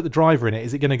 because if you put the driver in it,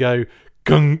 is it going to go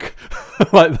gunk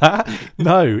like that?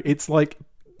 No, it's like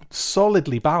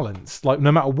solidly balanced. Like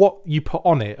no matter what you put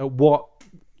on it, at what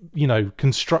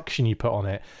construction you put on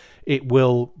it, it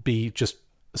will be just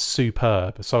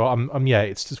superb. So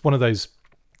it's just one of those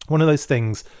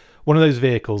things, one of those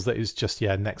vehicles that is just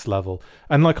next level.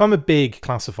 And like I'm a big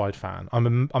classified fan.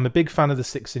 I'm a big fan of the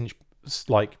 6-inch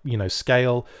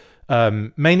scale.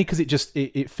 Mainly because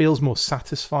it feels more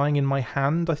satisfying in my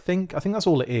hand. I think that's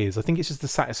all it is. I think it's just the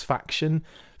satisfaction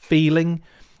feeling.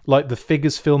 Like the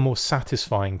figures feel more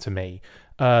satisfying to me.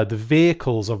 The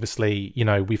vehicles, obviously,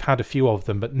 we've had a few of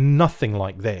them, but nothing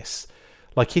like this.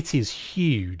 Like it is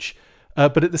huge.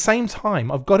 But at the same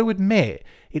time, I've got to admit,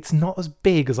 it's not as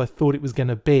big as I thought it was going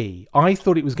to be. I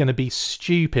thought it was going to be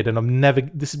stupid, and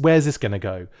where's this going to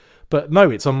go? But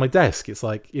no, it's on my desk. It's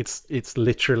like it's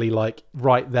literally like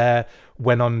right there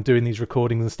when I'm doing these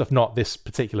recordings and stuff. Not this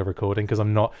particular recording because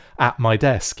I'm not at my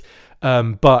desk,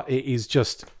 but it is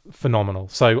just phenomenal.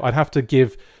 So I'd have to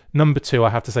give Number 2, I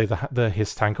have to say the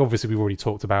Hiss tank. Obviously, we've already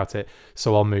talked about it,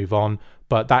 so I'll move on.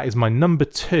 But that is my number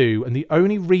 2, and the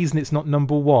only reason it's not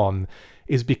number 1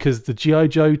 is because the G.I.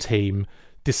 Joe team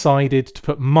decided to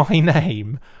put my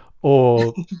name,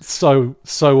 or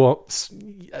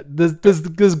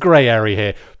there's grey area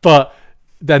here, but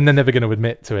then they're never going to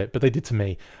admit to it, but they did to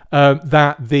me.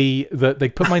 That they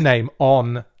put my name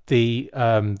on the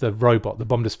robot, the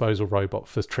bomb disposal robot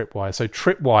for Tripwire. So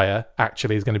Tripwire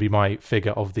actually is going to be my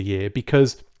figure of the year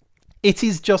because it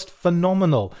is just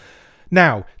phenomenal.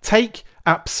 Now, take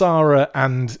Apsara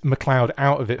and McLeod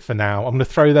out of it for now. I'm going to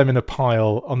throw them in a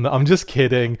pile. I'm just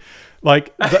kidding. I'm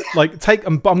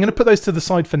going to put those to the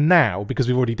side for now because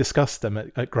we've already discussed them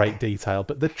at great detail.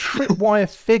 But the Tripwire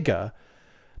figure,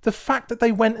 the fact that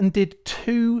they went and did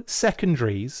 2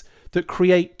 secondaries that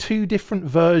create 2 different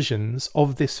versions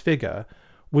of this figure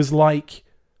was like,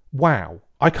 wow.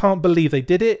 I can't believe they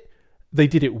did it.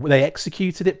 They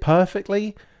executed it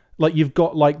perfectly. Like, you've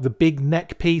got like the big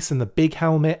neck piece and the big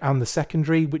helmet and the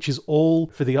secondary, which is all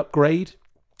for the upgrade.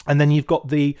 And then you've got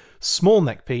the small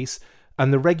neck piece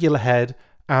and the regular head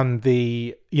and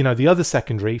the other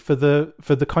secondary for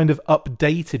the kind of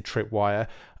updated Tripwire.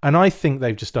 And I think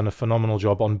they've just done a phenomenal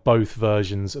job on both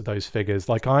versions of those figures.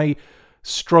 Like, I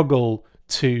struggle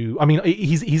to... I mean,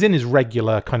 he's in his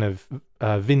regular kind of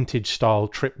vintage style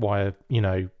Tripwire,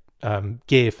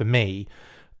 gear for me,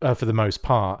 for the most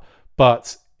part.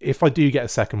 But if I do get a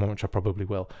second one, which I probably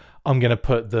will, I'm going to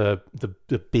put the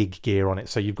big gear on it.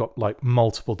 So you've got like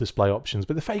multiple display options.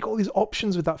 But the fact you've got all these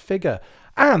options with that figure.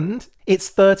 And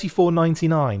it's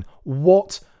 $34.99.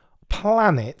 What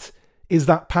planet is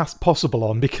that possible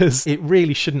on? Because it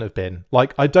really shouldn't have been.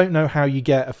 Like, I don't know how you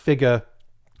get a figure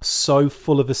so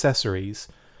full of accessories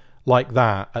like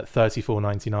that at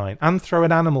 $34.99 and throw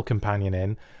an animal companion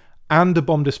in and a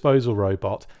bomb disposal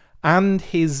robot and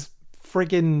his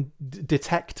friggin'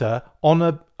 detector on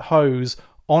a hose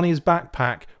on his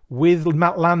backpack with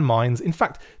landmines. In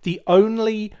fact, the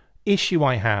only issue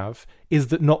I have is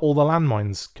that not all the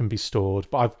landmines can be stored,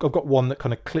 but I've got one that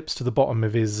kind of clips to the bottom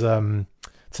of his to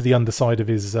the underside of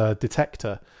his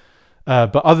detector.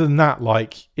 But other than that,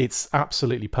 like, it's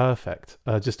absolutely perfect.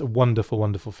 Just a wonderful,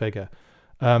 wonderful figure.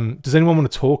 Does anyone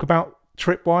want to talk about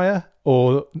Tripwire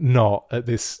or not at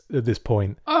this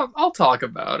point? I'll talk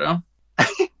about him.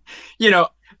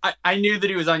 I knew that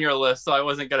he was on your list, so I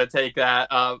wasn't going to take that.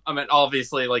 I mean,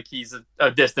 obviously, like, he's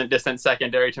a distant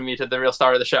secondary to me, to the real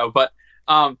star of the show. But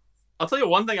I'll tell you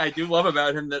one thing I do love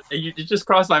about him that it just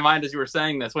crossed my mind as you were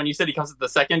saying this. When you said he comes with the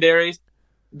secondaries,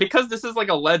 because this is like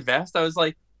a lead vest, I was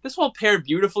like, this will pair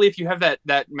beautifully if you have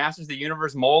that Masters of the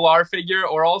Universe Molar figure,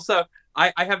 or also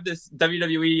I have this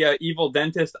WWE evil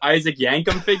dentist Isaac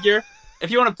Yankem figure.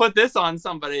 If you want to put this on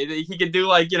somebody, he could do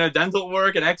like, dental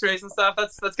work and x-rays and stuff.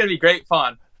 That's going to be great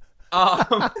fun.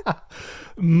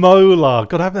 Molar.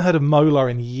 God, I haven't heard of Molar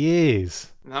in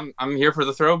years. I'm here for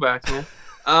the throwbacks,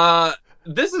 man.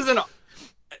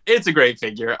 It's a great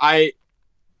figure. I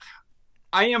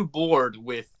am bored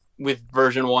with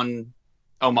version 1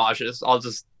 homages. I'll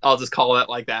just call it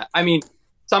like that. I mean,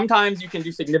 sometimes you can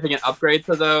do significant upgrades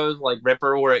to those, like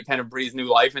Ripper, where it kind of breathes new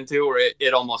life into, where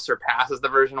it almost surpasses the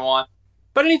version 1.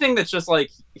 But anything that's just like,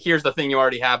 here's the thing you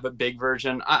already have, but big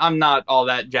version, I'm not all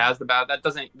that jazzed about. That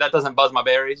doesn't buzz my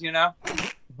berries,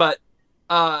 But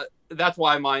that's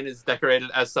why mine is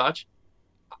decorated as such.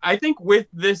 I think with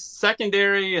this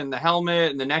secondary and the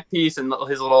helmet and the neck piece and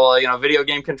his little video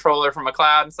game controller from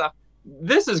McLeod and stuff,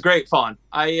 this is great fun.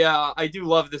 I do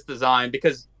love this design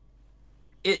because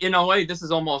in a way, this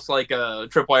is almost like a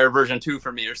Tripwire version 2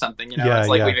 for me or something. It's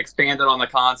like we've expanded on the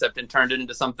concept and turned it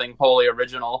into something wholly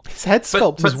original. His head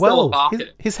sculpt as well.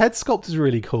 His head sculpt is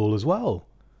really cool as well.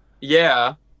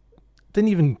 Yeah. Didn't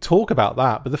even talk about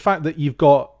that, but the fact that you've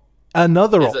got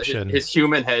another option. His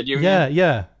human head, you mean?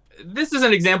 Yeah. This is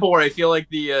an example where I feel like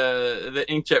the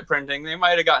inkjet printing, they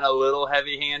might have gotten a little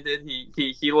heavy-handed.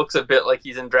 He looks a bit like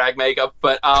he's in drag makeup,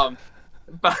 but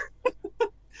but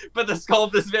the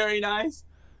sculpt is very nice.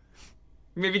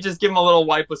 Maybe just give him a little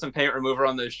wipe with some paint remover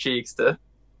on those cheeks to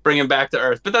bring him back to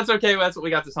earth. But that's okay. That's what we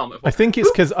got this helmet for. I think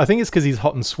it's because he's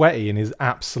hot and sweaty in his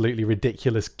absolutely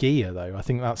ridiculous gear, though. I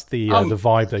think that's the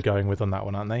vibe they're going with on that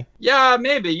one, aren't they? Yeah,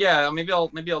 maybe. Yeah, maybe I'll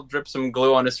drip some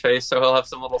glue on his face so he'll have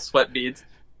some little sweat beads.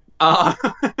 I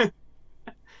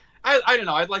don't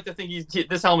know. I'd like to think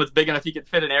this helmet's big enough he could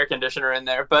fit an air conditioner in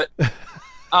there, but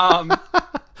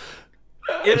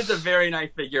it is a very nice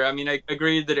figure. I mean, I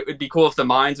agreed that it would be cool if the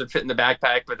mines would fit in the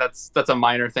backpack, but that's a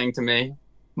minor thing to me.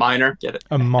 Minor, get it?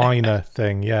 A minor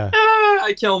thing, yeah.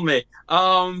 Kill me.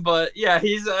 But yeah,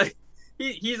 he's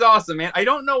He's awesome, man. I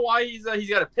don't know why he's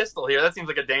got a pistol here. That seems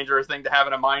like a dangerous thing to have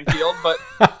in a minefield, but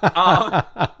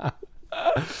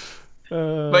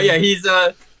but yeah, he's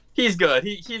good.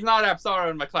 He's not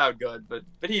Apsara and McLeod good, but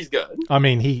he's good. I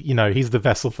mean, he's the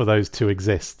vessel for those to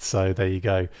exist. So there you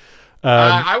go.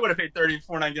 I would have paid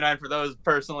 $34.99 for those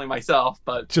personally myself,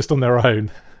 but just on their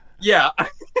own. Yeah.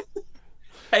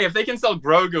 Hey, if they can sell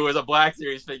Grogu as a Black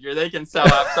Series figure, they can sell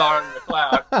Apsara and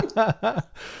McLeod.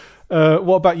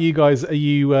 What about you guys? Are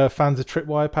you fans of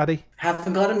Tripwire, Paddy?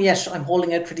 Haven't got him yet. I'm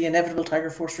holding out for the inevitable Tiger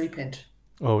Force reprint.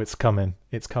 Oh, it's coming.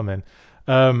 It's coming.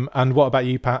 And what about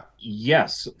you, Pat?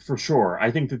 Yes, for sure.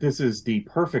 I think that this is the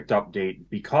perfect update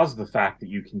because of the fact that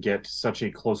you can get such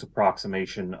a close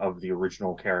approximation of the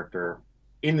original character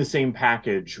in the same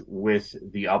package with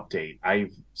the update.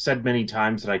 I've said many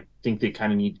times that I think they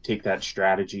kind of need to take that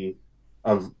strategy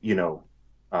of,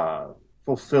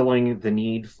 fulfilling the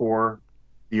need for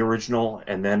the original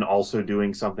and then also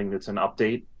doing something that's an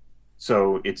update.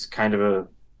 So it's kind of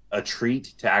a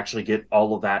treat to actually get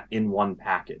all of that in one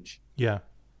package. Yeah.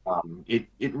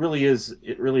 It really is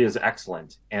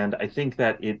excellent. And I think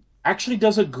that it actually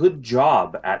does a good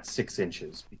job at 6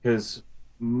 inches, because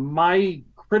my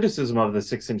criticism of the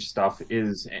 6-inch stuff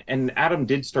is, and Adam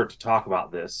did start to talk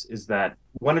about this, is that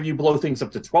whenever you blow things up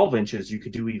to 12 inches, you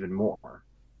could do even more.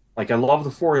 Like, I love the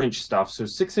 4-inch stuff. So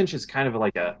 6 inch is kind of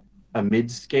like a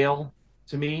mid-scale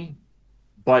to me,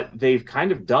 but they've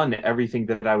kind of done everything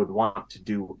that I would want to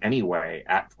do anyway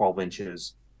at 12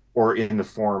 inches or in the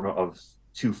form of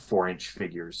 2 4-inch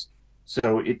figures.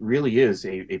 So it really is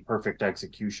a perfect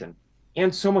execution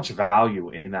and so much value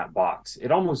in that box.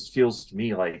 It almost feels to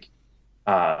me like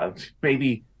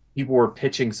maybe people were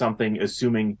pitching something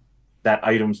assuming that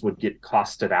items would get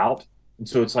costed out. And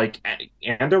so it's like,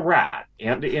 and a rat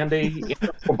and a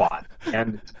robot,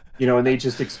 and and they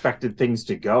just expected things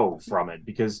to go from it,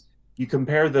 because you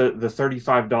compare the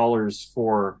 $35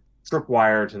 for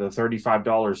Tripwire to the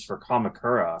 $35 for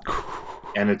Kamakura,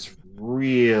 and it's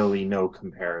really no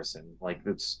comparison. Like,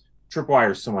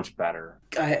 Tripwire is so much better.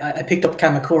 I picked up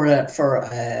Kamakura for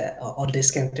on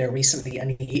discount there recently,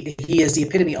 and he is the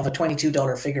epitome of a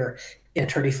 $22 figure in a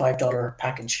 $35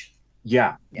 package.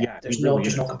 Yeah. There's no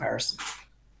comparison.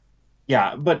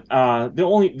 Yeah, but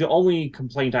the only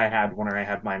complaint I had when I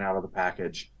had mine out of the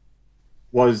package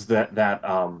was that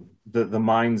the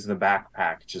mines in the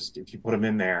backpack, just if you put them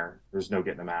in there, there's no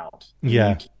getting them out.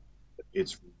 Yeah,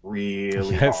 it's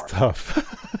really hard. It's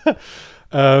tough.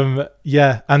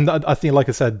 Yeah, and I think, like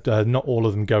I said, not all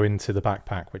of them go into the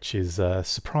backpack, which is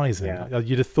surprising. Yeah.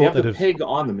 You'd have thought they have a pig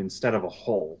on them instead of a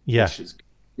hole. Yeah, which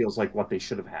feels like what they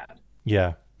should have had.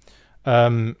 Yeah.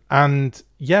 And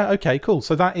yeah, okay, cool.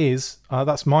 So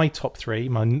that's my top 3.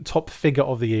 My top figure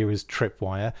of the year is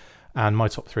Tripwire, and my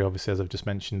top 3, obviously, as I've just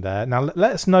mentioned there. Now,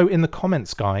 let us know in the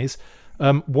comments, guys,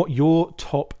 what your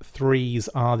top 3s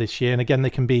are this year. And again,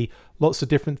 they can be lots of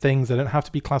different things. They don't have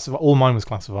to be classified. All mine was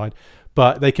classified,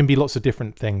 but they can be lots of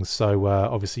different things. So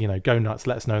obviously, go nuts.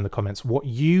 Let us know in the comments what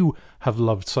you have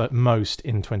loved most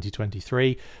in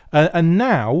 2023. And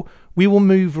now we will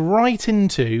move right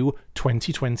into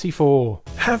 2024.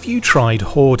 Have you tried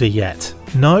Hoarder yet?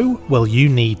 No? Well, you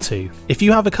need to. If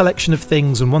you have a collection of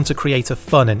things and want to create a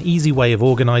fun and easy way of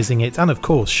organising it, and of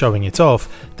course showing it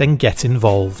off, then get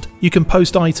involved. You can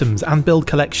post items and build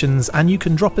collections, and you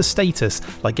can drop a status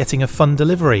like getting a fun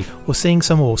delivery or seeing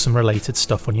some awesome related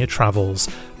stuff on your travels.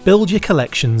 Build your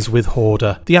collections with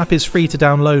Hoarder. The app is free to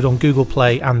download on Google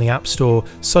Play and the App Store,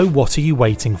 so what are you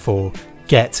waiting for?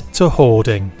 Get to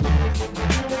hoarding.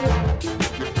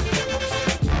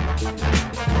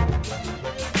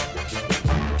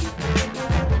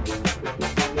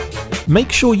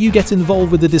 Make sure you get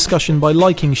involved with the discussion by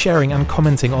liking, sharing and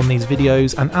commenting on these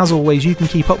videos, and as always, you can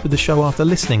keep up with the show after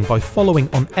listening by following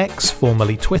on X,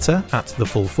 formerly Twitter,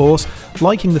 @TheFullForce,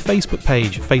 liking the Facebook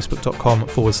page,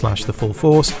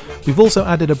 facebook.com/TheFullForce. We've also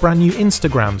added a brand new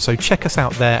Instagram, so check us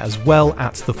out there as well,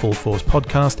 @TheFullForce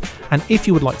Podcast, and if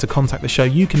you would like to contact the show,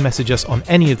 you can message us on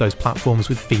any of those platforms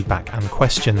with feedback and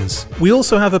questions. We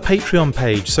also have a Patreon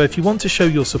page, so if you want to show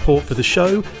your support for the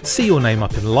show, see your name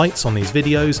up in lights on these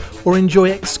videos, or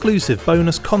enjoy exclusive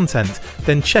bonus content,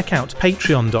 then check out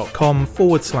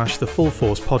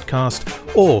patreon.com/TheFullForce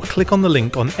Podcast, or click on the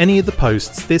link on any of the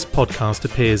posts this podcast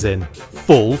appears in.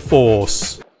 Full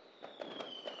Force!